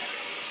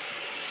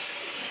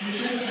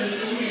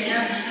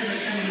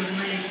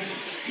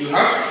 You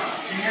have?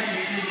 I have a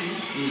cousin.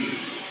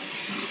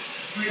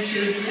 When she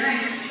was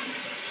young,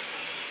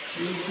 she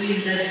was doing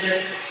that, but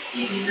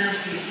even now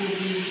she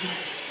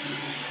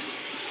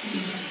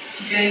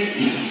can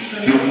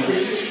from the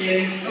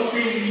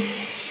open.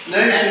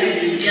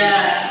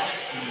 Yeah.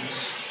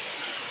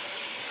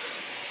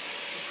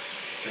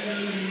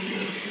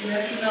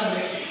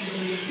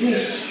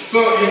 Yes. So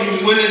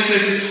when it's a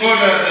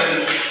disorder, then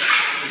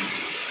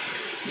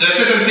there are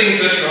certain things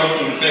that you have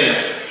to repair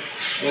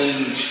when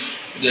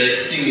they're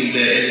still in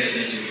their early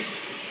stages.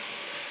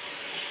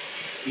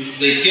 If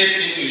they get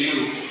into you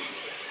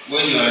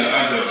when you are an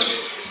adult,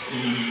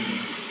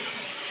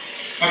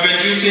 haven't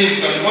you seen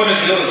some other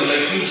girls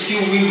like you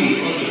still women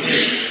on the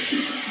bed?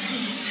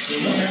 You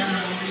know?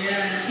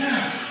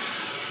 Yeah.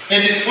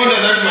 And it's order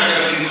that might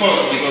have been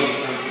caused because of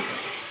something.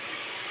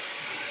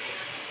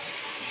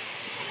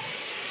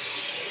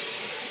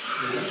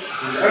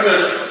 And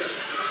others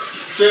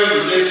fail to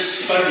get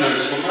partners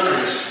for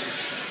marriage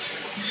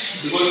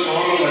because for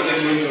how long are they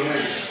going to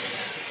marry?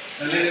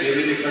 Unless they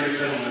really find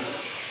someone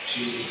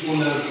who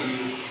loves you.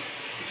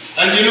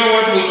 And you know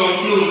what we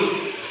conclude?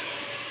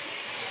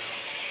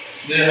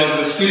 They have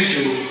a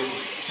spiritual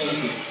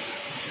something.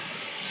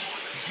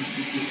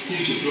 It's a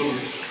spiritual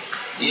problem.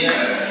 Yeah.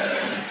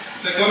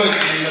 Psychology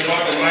is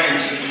about the mind.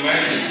 The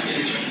mind is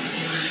spiritual.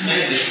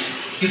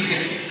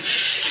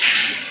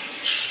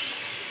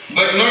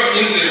 But not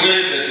in the way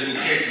that we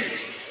take it.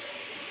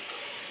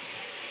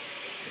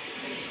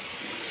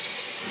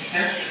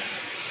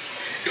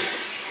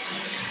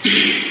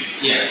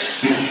 Yeah.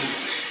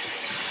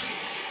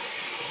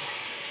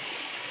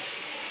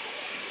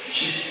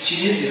 She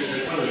needs a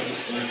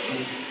psychologist.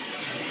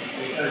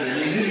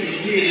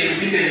 Is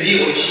it a he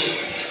or she?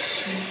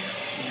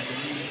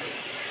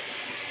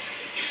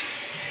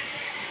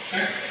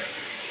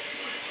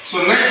 So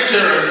night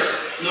terror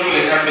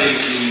normally happens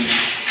in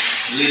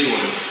little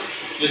ones.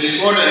 The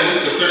disorder in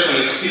which the person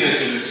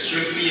experiences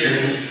extreme fear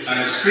and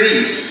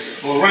screams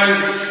or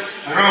runs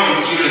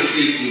around during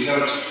sleep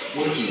without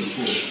waking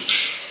full.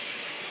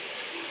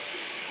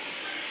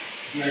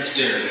 Night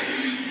terror.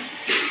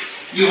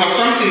 You have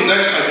something that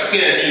has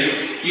scared you.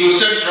 You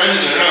start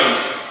running around.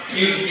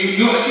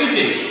 You are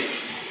sleeping.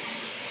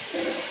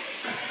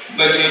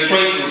 But you are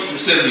trying to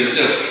save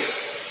yourself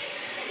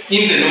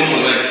in the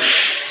normal life.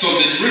 So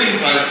the dream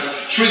has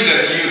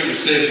triggered you to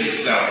save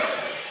yourself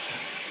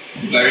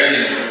by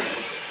running around.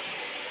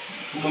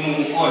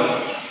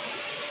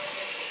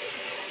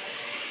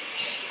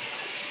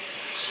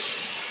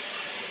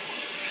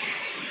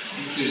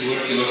 This is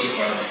what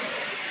philosophers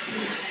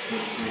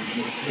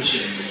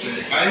question.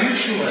 Are you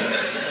sure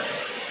that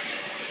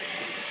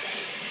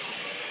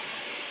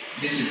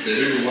this is the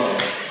real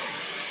world?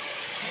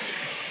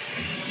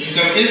 In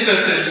some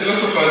instances,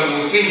 philosophers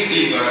will think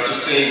deeper to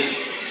say,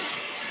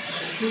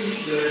 I think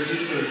there are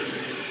different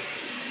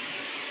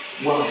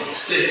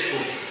states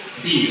of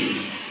being,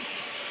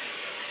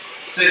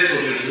 states of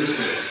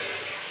existence.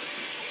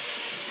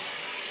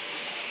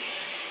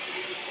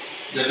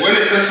 That when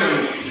a person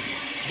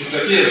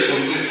disappears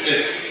from this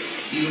state,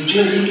 you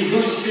join into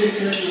those states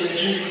that you are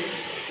dreaming.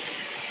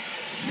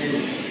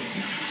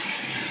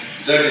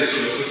 That is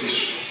philosophy.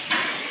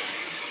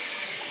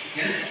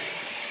 Yes?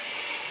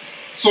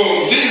 So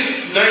these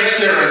night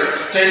terrors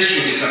tend to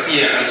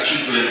disappear as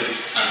children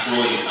are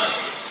growing up.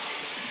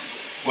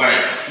 Why?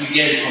 You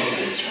gain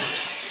confidence, right?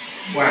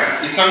 Why?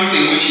 It's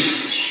something which is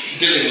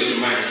dealing with the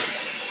mind.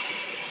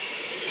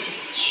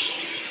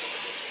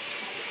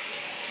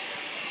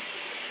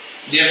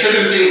 There are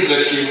certain things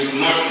that you would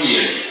not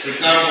fear. For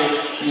example,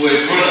 you were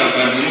grown up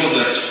and you know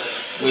that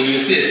when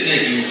you see a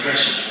snake, you will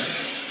crush it. Right?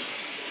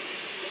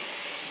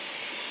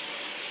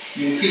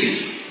 You will kill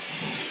it.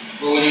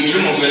 But when you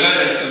dream of a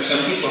lion,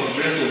 some people have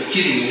dreamt of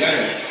killing a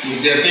lion with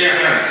their bare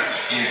hands.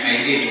 And I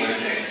did one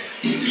time.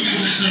 Cute.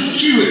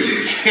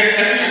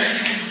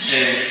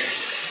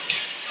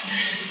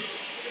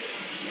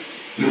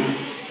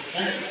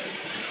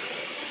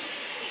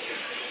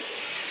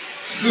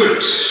 Good.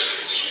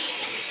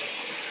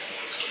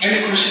 Any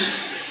questions?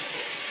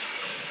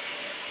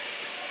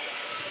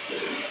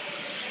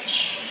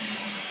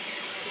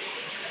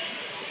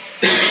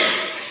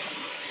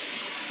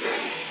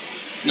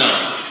 Now,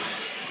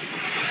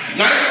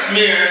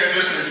 nightmares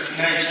versus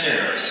night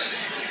terrors.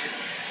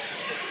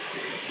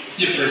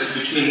 Difference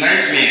between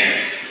nightmare.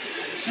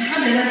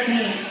 How does that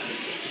mean?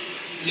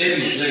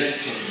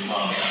 Let's talk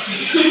about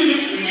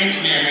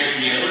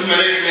nightmare. What my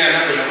nightmare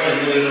happen? I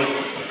don't know.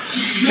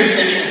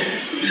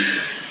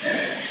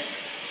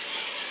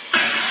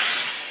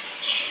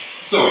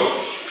 So,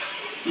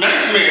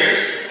 nightmares,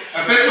 a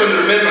person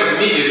remembers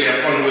immediately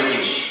upon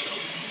waking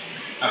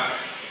up.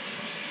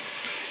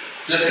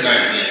 Just a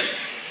nightmare.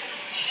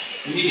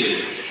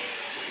 Immediately.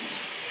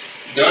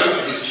 Don't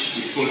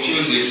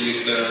confuse it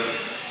with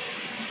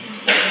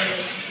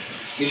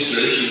spiritual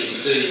issues to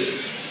say,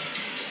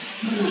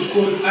 oh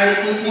God,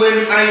 when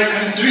I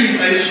dream,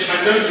 I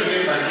don't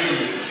remember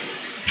dreaming.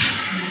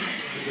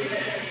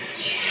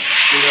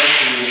 You have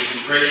to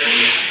pray for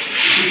me.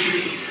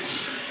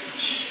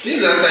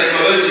 These are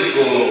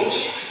psychological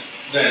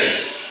guys.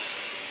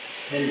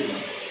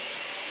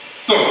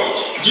 So,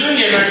 during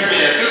a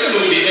nightmare, a person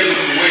will be able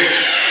to wake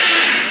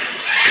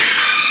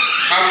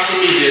up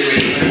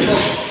immediately and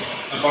talk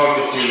about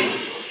the dream.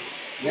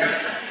 Yeah?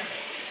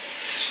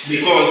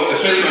 Because the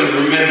person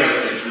remembers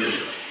the dream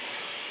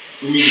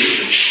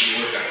immediately. You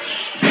wake up.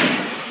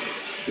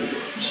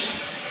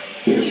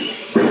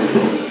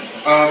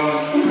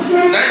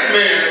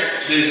 Nightmare,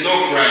 there is no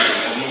crying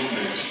or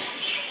movement.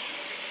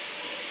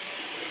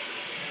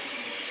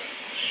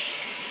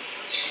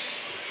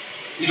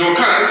 It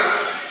occurs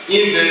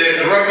in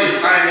the rapid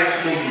eye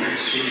movement,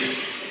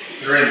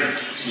 REM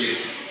sleep.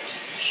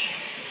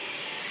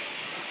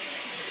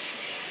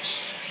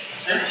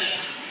 Okay?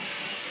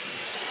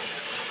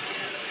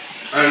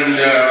 And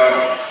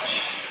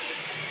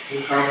we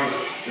have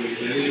the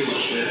little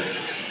one there.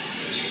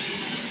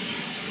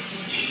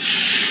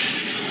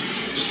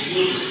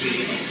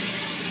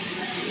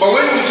 But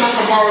when we talk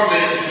about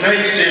the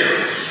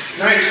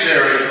night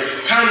terror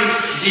comes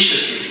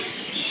viciously.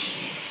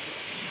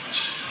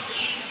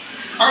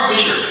 How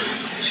vicious?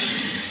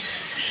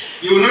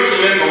 You will not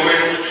remember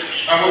when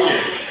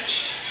awoken.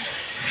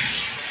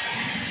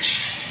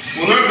 You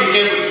will not be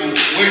able to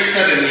wake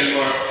suddenly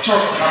or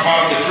talk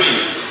about the dream.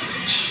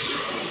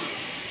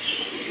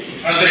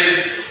 And there is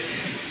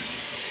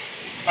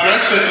an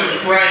aspect of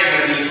crying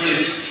and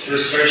increased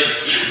respiration.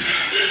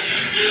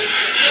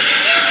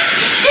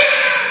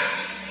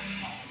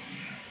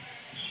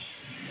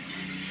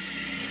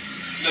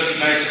 That's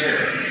night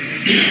terror.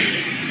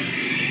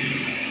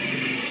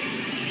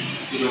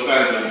 It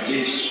occurs in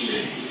this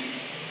way.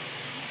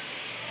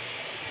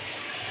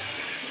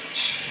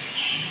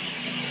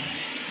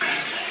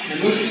 And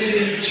we see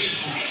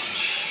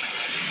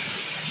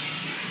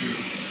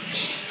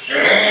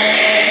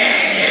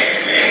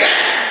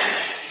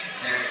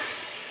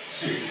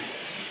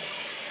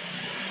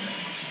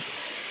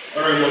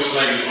very most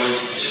likely going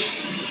to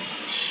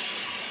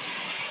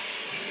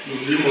You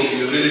dream of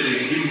your relative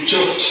being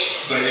choked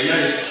by a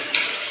knife.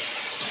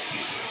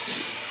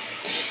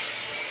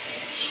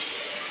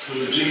 So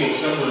you dream of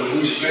someone who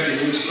is cutting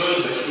his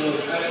throat and so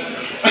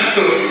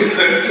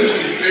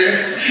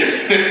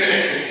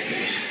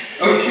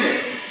okay?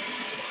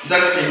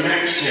 That's a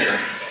night terror.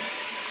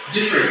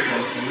 Different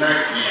from a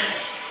nightmare.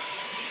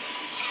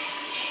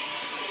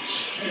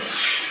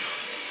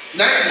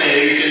 Nightmare,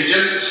 you can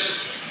just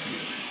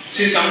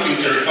see something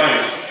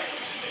terrifying,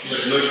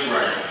 but not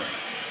cry.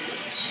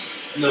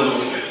 No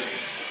movement.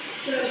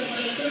 So,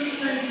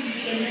 sometimes you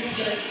can make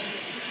that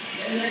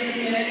a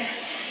nightmare,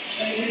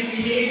 and when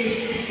you lay with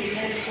it, you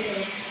can still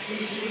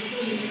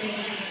remember.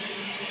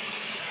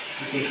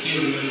 You can still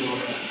remember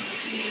that.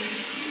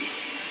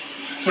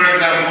 For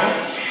example?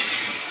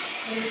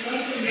 For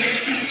example, your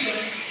teacher,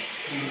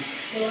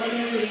 the one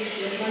who is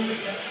your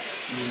manager.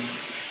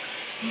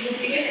 You'll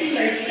be getting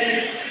like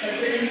that, but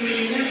then you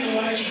remember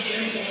what you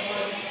dreamt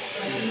about.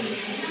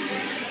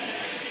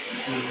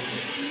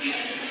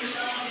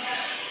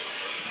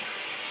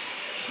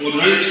 Would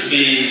it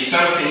be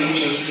something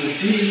which was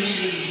deeply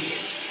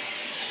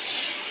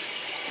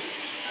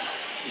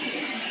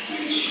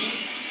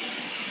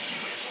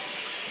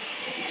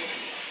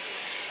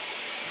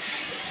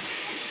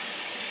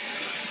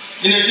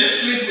in a deep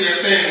sleep we are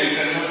saying we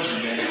cannot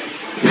remember.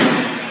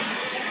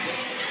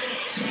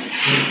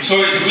 So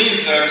it means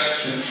that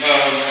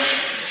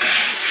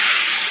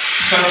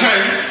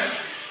sometimes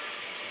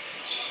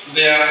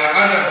there are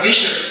other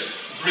vicious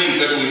dreams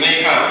that we may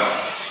have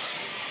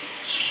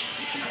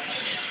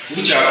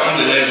which are on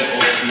the level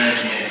of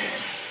nightmare.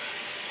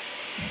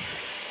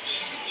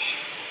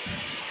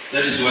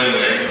 That is why we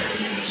are able to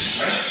do this,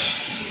 right?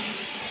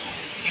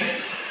 Okay.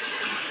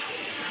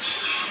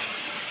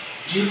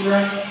 Do you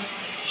cry?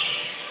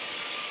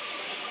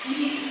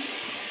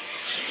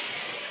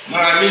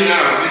 Now, I mean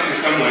now, this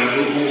is someone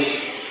who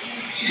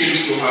seems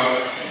to have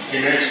a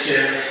night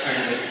terror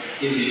kind of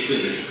in the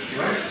feeling,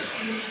 right?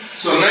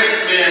 So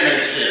nightmare,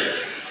 night terror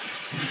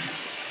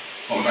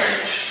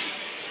combined.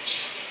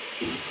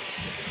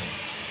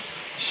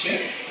 Okay?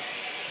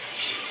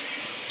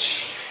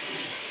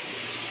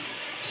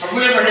 Have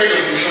we ever heard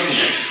of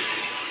insomnia?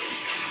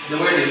 The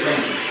word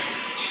insomnia.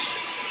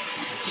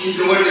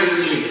 The word doesn't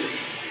mean.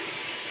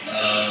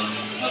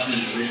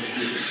 Having less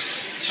sleep.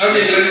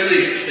 Having less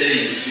sleep.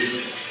 Staying asleep.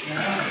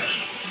 Yeah.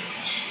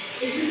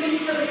 If you don't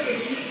have a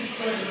sleep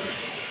disorder,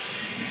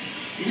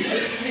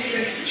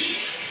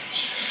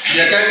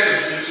 There are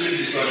types of sleep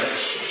disorders.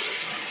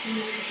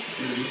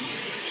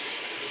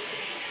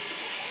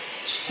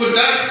 Could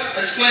that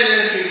explain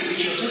anything which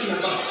you're talking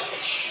about?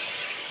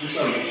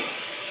 Insomnia.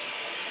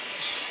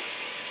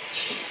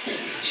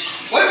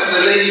 What's the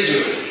lady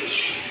doing?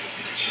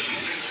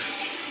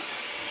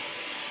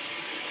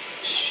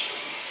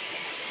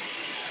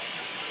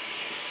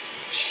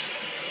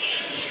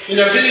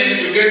 Inability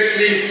to get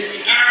sleep.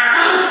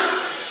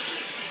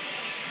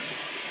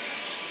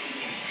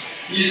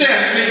 You say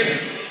asleep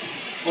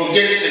or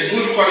get a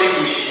good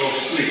quality of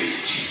sleep.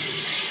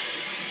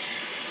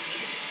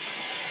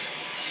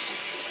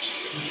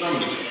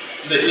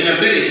 The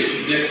inability to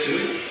get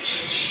sleep.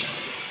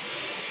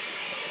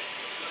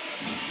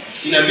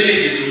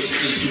 Inability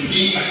to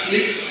be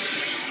asleep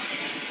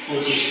or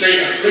to stay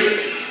asleep.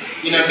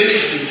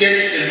 Inability to get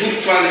a good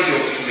quality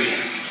of sleep.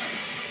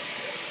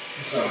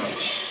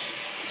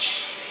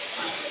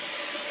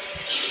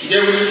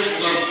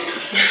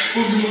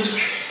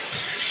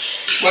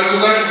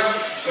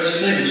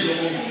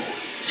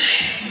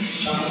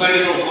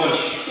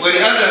 When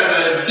others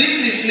are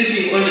deeply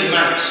sleeping on the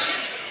mat,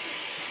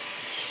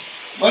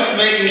 what's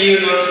making you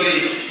not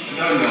sleep? I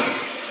don't know.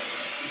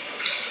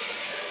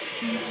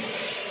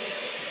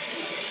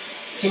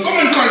 So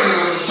common causes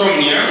of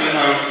insomnia, we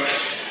have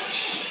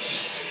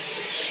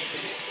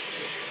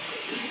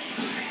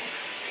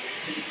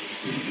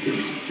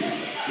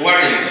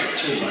worrying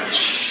too much.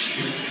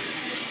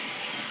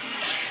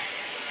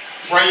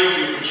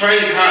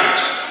 Trying hard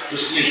to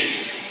sleep.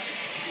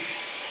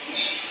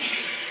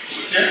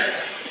 Okay?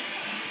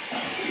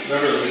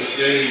 That was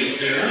explaining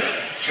the error.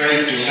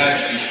 Trying too hard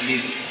to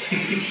sleep.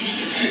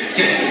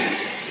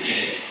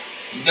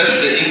 That's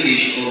the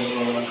English of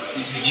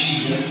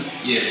Jesus.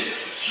 Yes.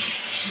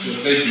 So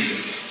very deep.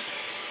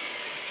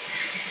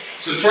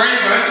 So trying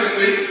hard to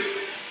sleep.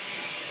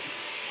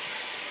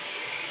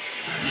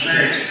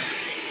 Right.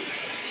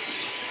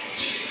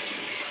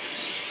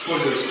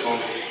 Causes of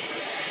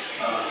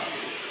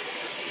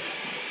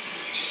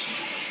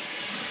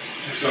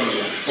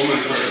insomnia, common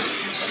causes.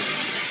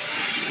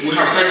 We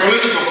have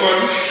psychological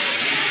causes,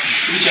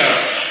 which are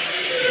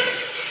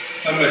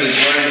somebody is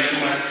worrying too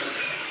much,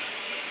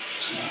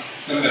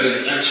 somebody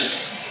is anxious.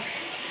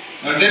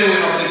 And then we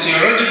have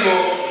physiological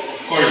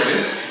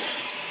causes,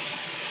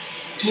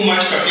 too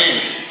much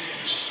caffeine.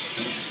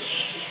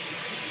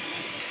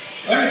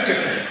 What is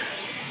caffeine?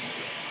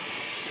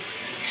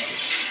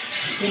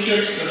 Who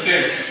takes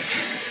caffeine?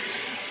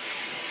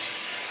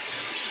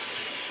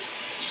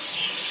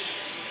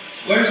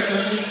 What is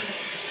caffeine?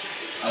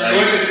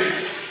 What is it?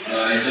 I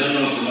don't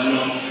know,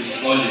 it's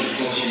called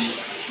coffee.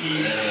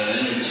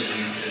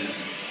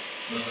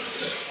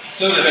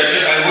 So that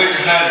I work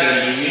hard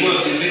and you know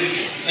this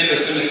end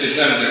of semester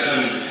exams are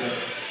coming.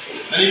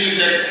 I need to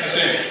get a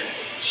pen.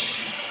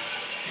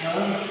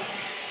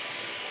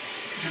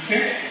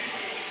 Okay?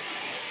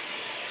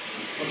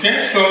 Okay,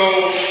 so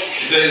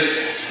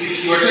if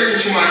you are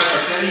taking too much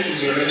attention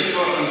to your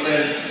reticle and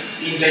then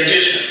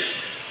indigestion.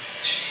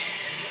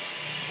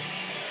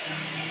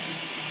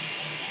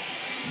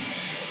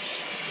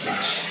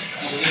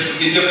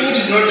 If the food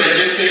is not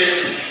digested,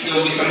 there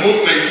will be some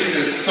movement in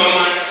the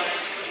stomach.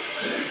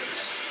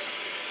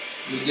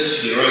 You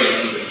just be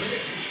rolling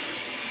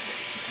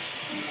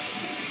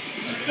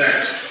like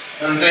that.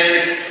 And then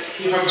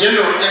you have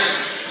general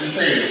aches and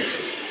pains,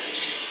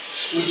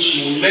 which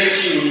will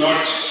make you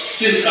not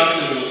feel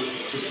comfortable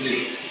to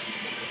sleep.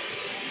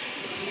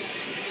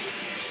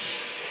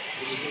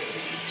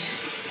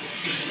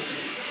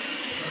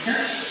 Okay?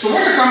 So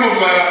what are some of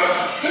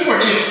simple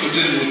tips to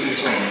deal with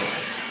insomnia?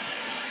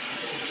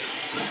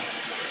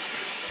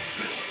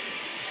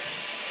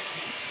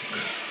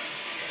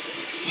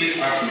 Sleep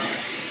apnea.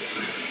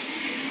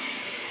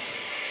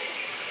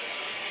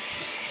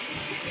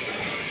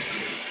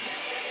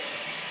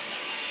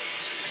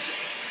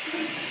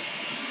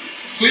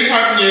 Sleep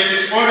apnea is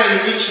a disorder in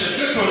which the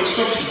person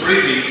stops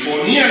breathing for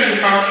nearly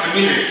half a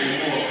minute or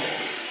more.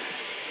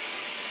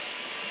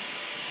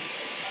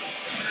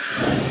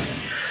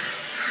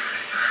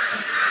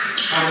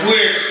 Have we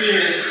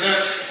experienced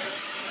that?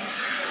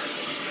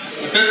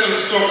 The person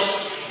stops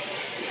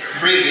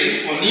breathing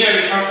for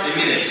nearly half a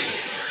minute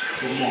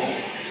or more.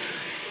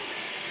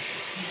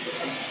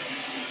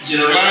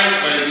 Generalized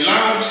by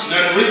loud,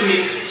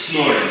 non-rhythmic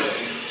snoring.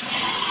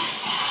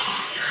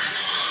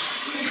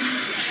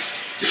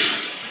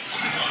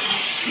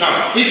 Now,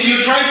 if you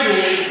try to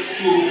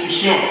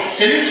snore,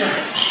 can you try?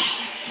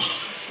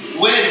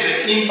 Where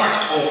is the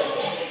impact of?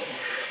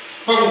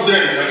 Probably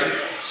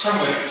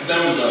somewhere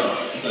down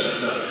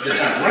the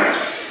tongue, right?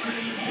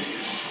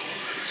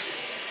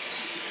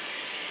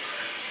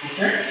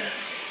 Okay?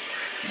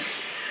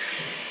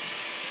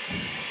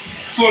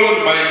 Followed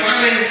by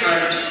silence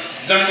and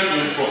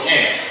gasping for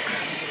air.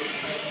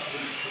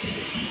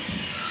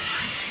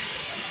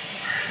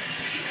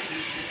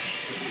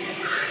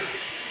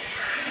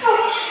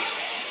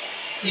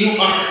 You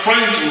are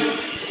trying to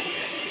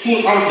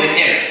pull out the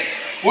air.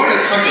 What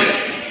is happening?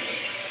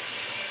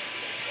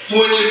 So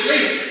when you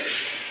sleep,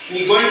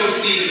 we're going to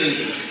see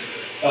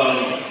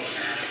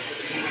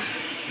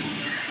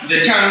the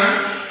tongue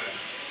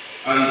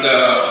and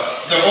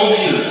the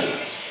ovules.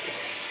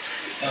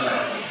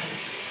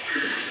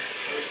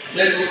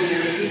 Let's go to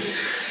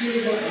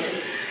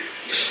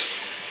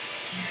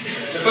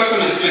the person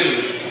is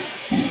sleeping.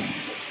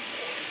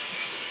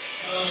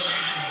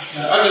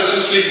 Others who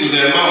sleep with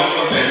their mouth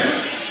open.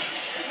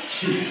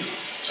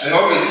 I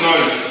hope it's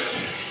noisy.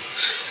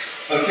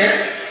 Okay?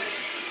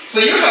 So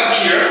you have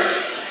here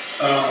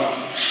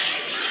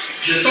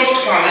the soft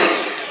palate,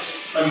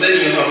 and then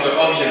you have the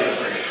ovular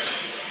brain,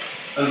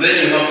 and then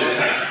you have the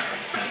tongue.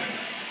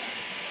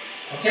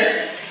 Okay?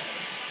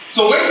 So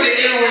when the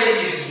airway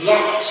is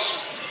blocked,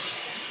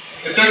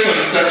 the person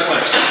starts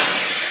what?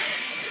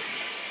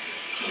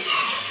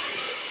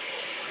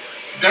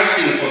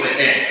 Gasping for the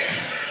air.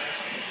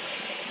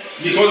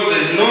 Because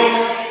there's no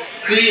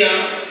clear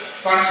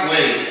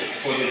pathway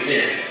for the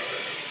air.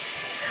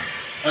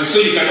 And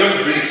so you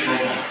cannot breathe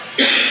properly.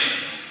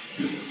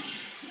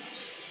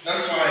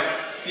 That's why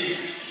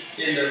people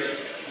end up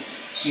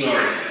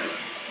snoring.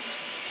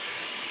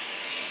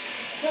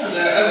 Well,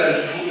 there are others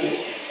who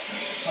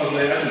have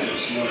their habit of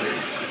snoring.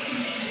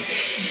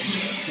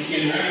 You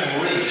can run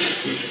away.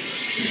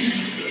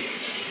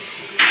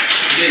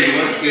 Then you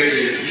must get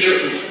it.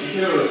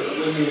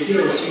 When you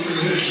hear something.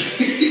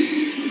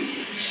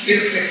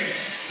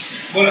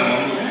 What am I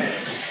doing?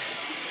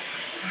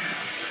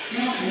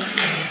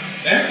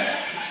 Eh?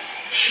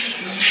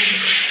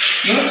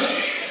 No?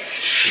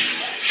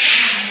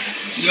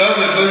 You have a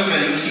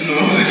boyfriend, no?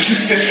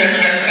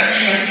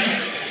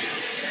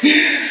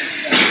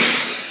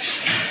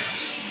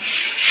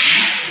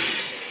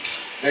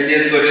 I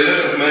just got a lot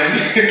of money.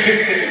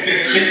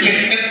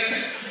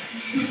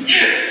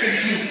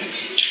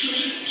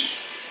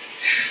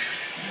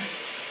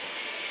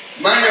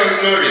 Mind your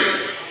snoring.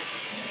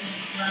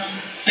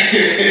 I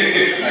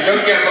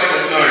don't care about the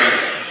snoring.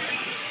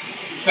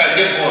 So I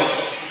get bored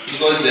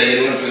because there is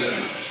one person.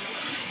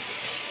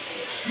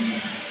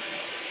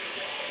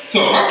 So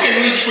how can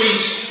we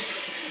treat?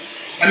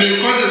 I mean,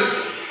 causes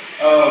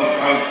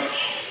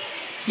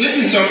sleep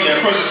insomnia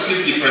causes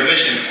sleep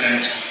deprivation and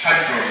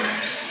heart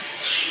problems.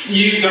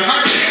 The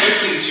heart is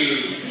waiting to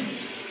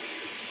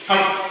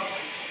have,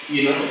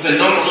 the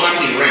normal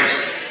heartbeat rate.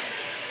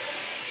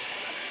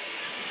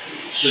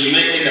 So you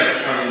may end up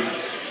having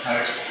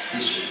heart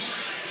issues.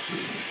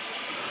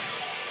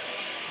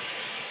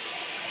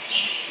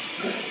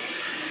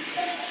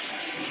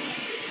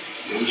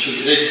 So we should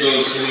let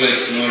those who like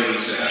snoring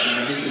and say,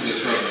 this is the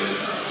problem.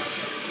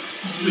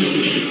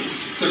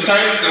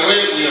 Sometimes the way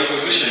we are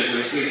positioned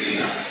when sleeping,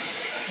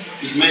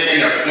 it may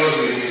end up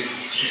closing this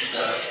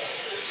stuff.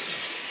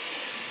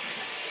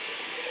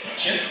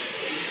 Okay?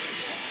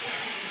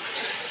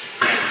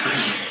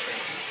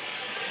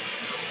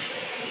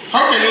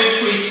 How can we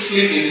treat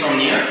sleep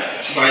insomnia?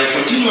 By a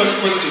continuous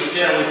positive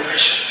airway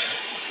pressure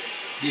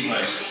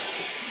device.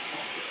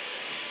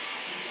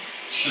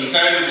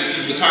 Sometimes if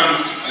it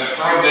becomes a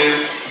problem,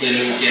 then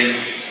we can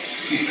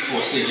seek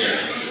for surgery.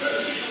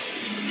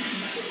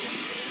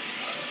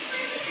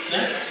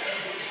 Okay?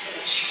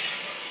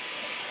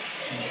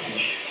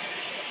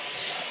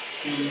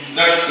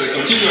 That's the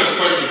continuous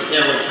positive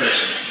airway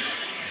pressure.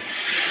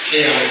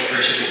 Airway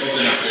pressure to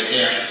open up the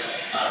air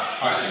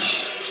passage.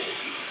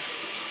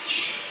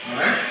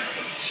 Alright?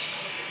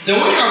 The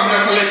work of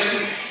narcolepsy.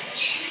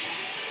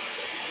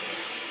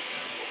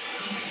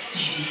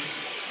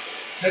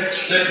 That's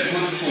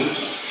good food.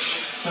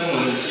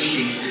 Someone is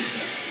eating this.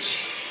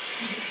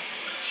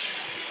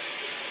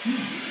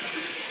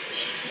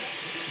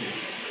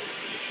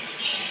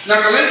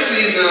 Narcolepsy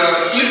is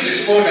a sleep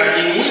disorder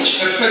in which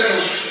a person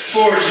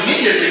falls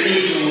immediately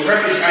into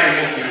rapid eye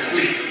movement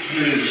sleep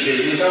during the day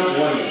without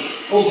warning.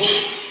 Oh.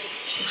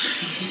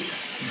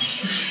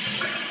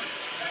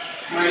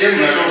 My dear,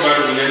 not all bad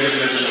with any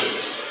mental.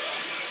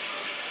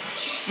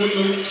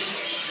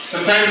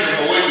 Sometimes it's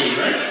awakening,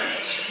 right?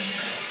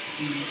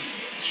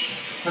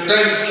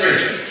 Sometimes it's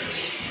stress.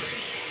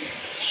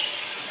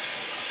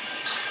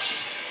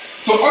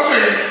 So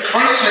often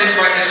onset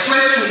by a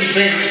stressful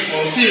event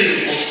or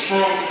series of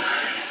strong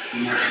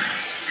emotions.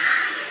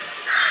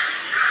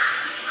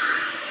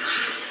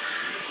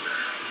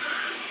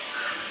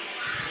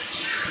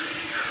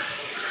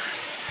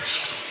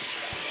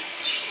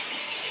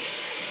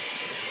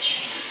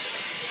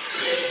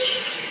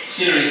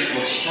 Series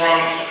of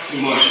strong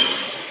emotions.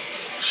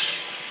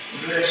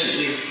 There she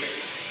is.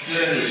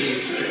 There he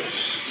is.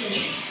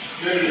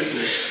 There is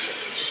this.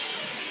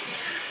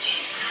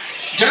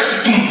 Just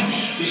boom,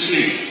 you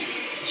sleep.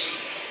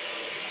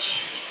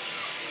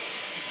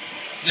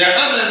 There are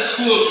others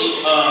who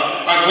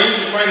are going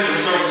to find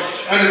themselves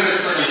under such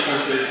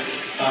circumstances,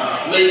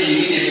 maybe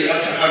immediately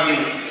after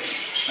having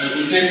an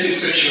intensive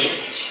sexual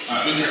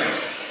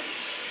intercourse.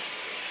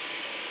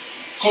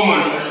 Common,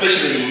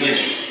 especially in men.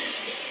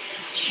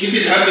 If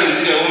it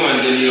happens in a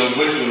woman, then you are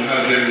going to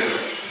have very well.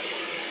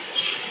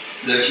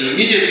 That you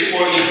immediately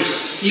fall into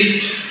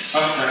sleep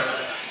after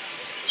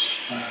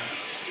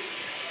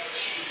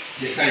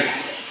the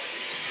cycle.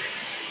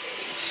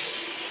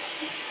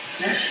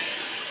 Okay?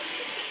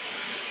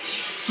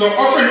 So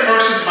often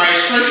caused by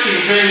stressful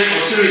events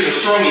or series of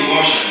strong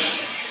emotions,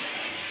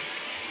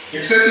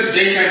 excessive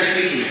daytime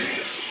sleepiness,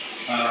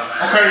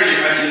 occurring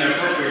at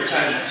inappropriate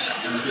times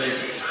and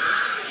places,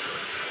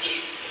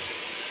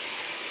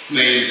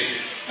 may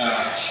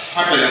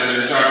happen as a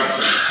result of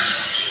that.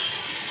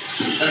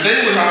 And then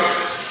we have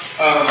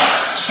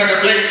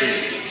cataplexy.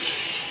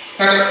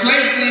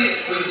 Cataplexy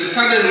is the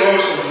sudden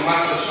loss of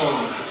muscle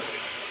tone.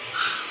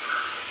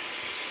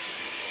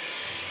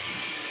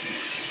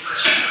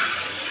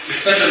 The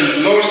sudden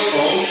loss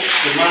of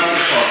the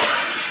muscle tone.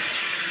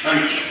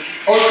 And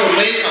also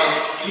may have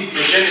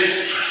hypogenic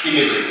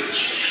images.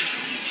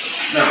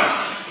 Now,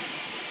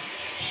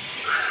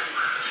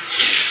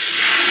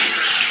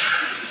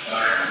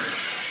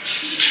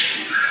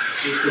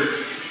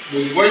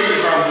 we're going to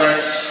have that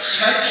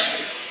chat,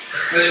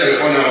 especially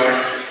on our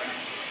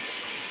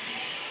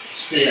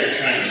spare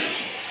time.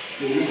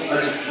 We'll look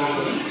at it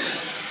properly.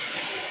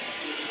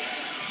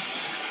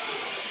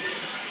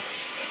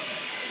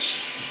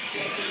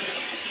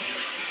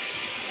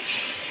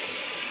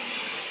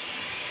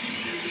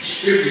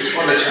 This is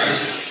for the child.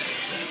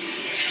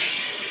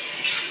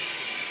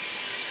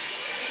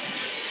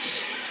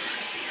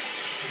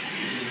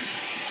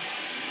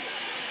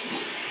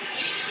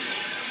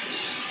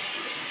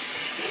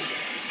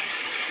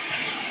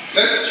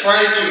 Let's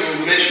try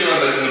to make sure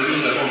that we do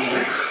the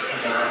homework.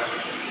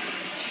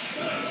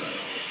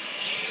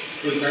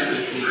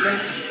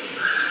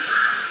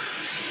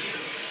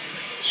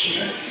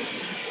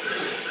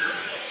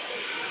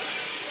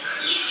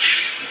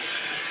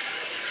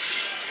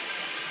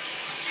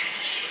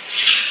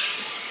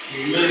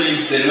 You may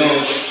need the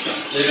notes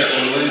later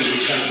on when you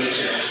become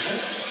lecturer.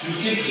 You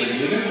keep them,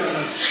 you never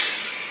know.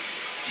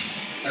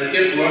 I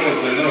get one of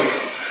the notes.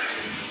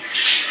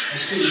 I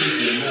still use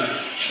them now.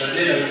 But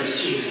then I was a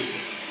student.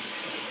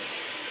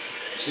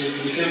 So it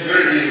became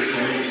very easy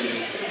for me to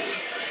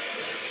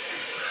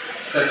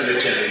start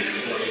lecturing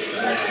because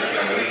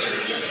I'm a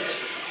lecturer.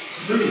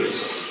 Dreams.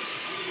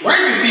 Why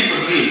do people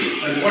dream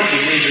and what do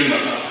they dream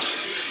about?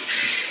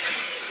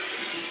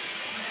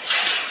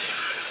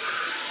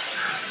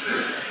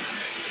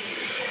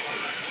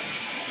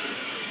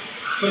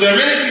 So there are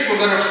many people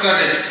that have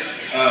studied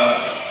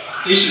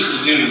issues to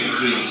deal with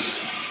dreams.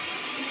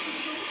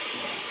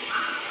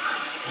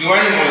 Do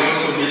animals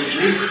also make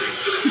dreams?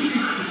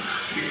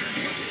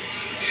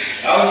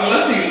 I was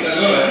laughing a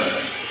lot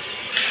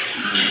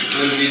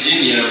when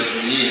Virginia was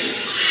near.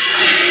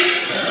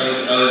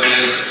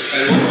 I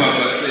woke up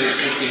and said,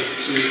 okay,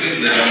 so we think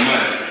that I'm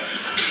mad.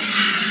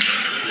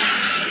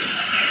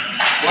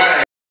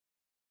 Why?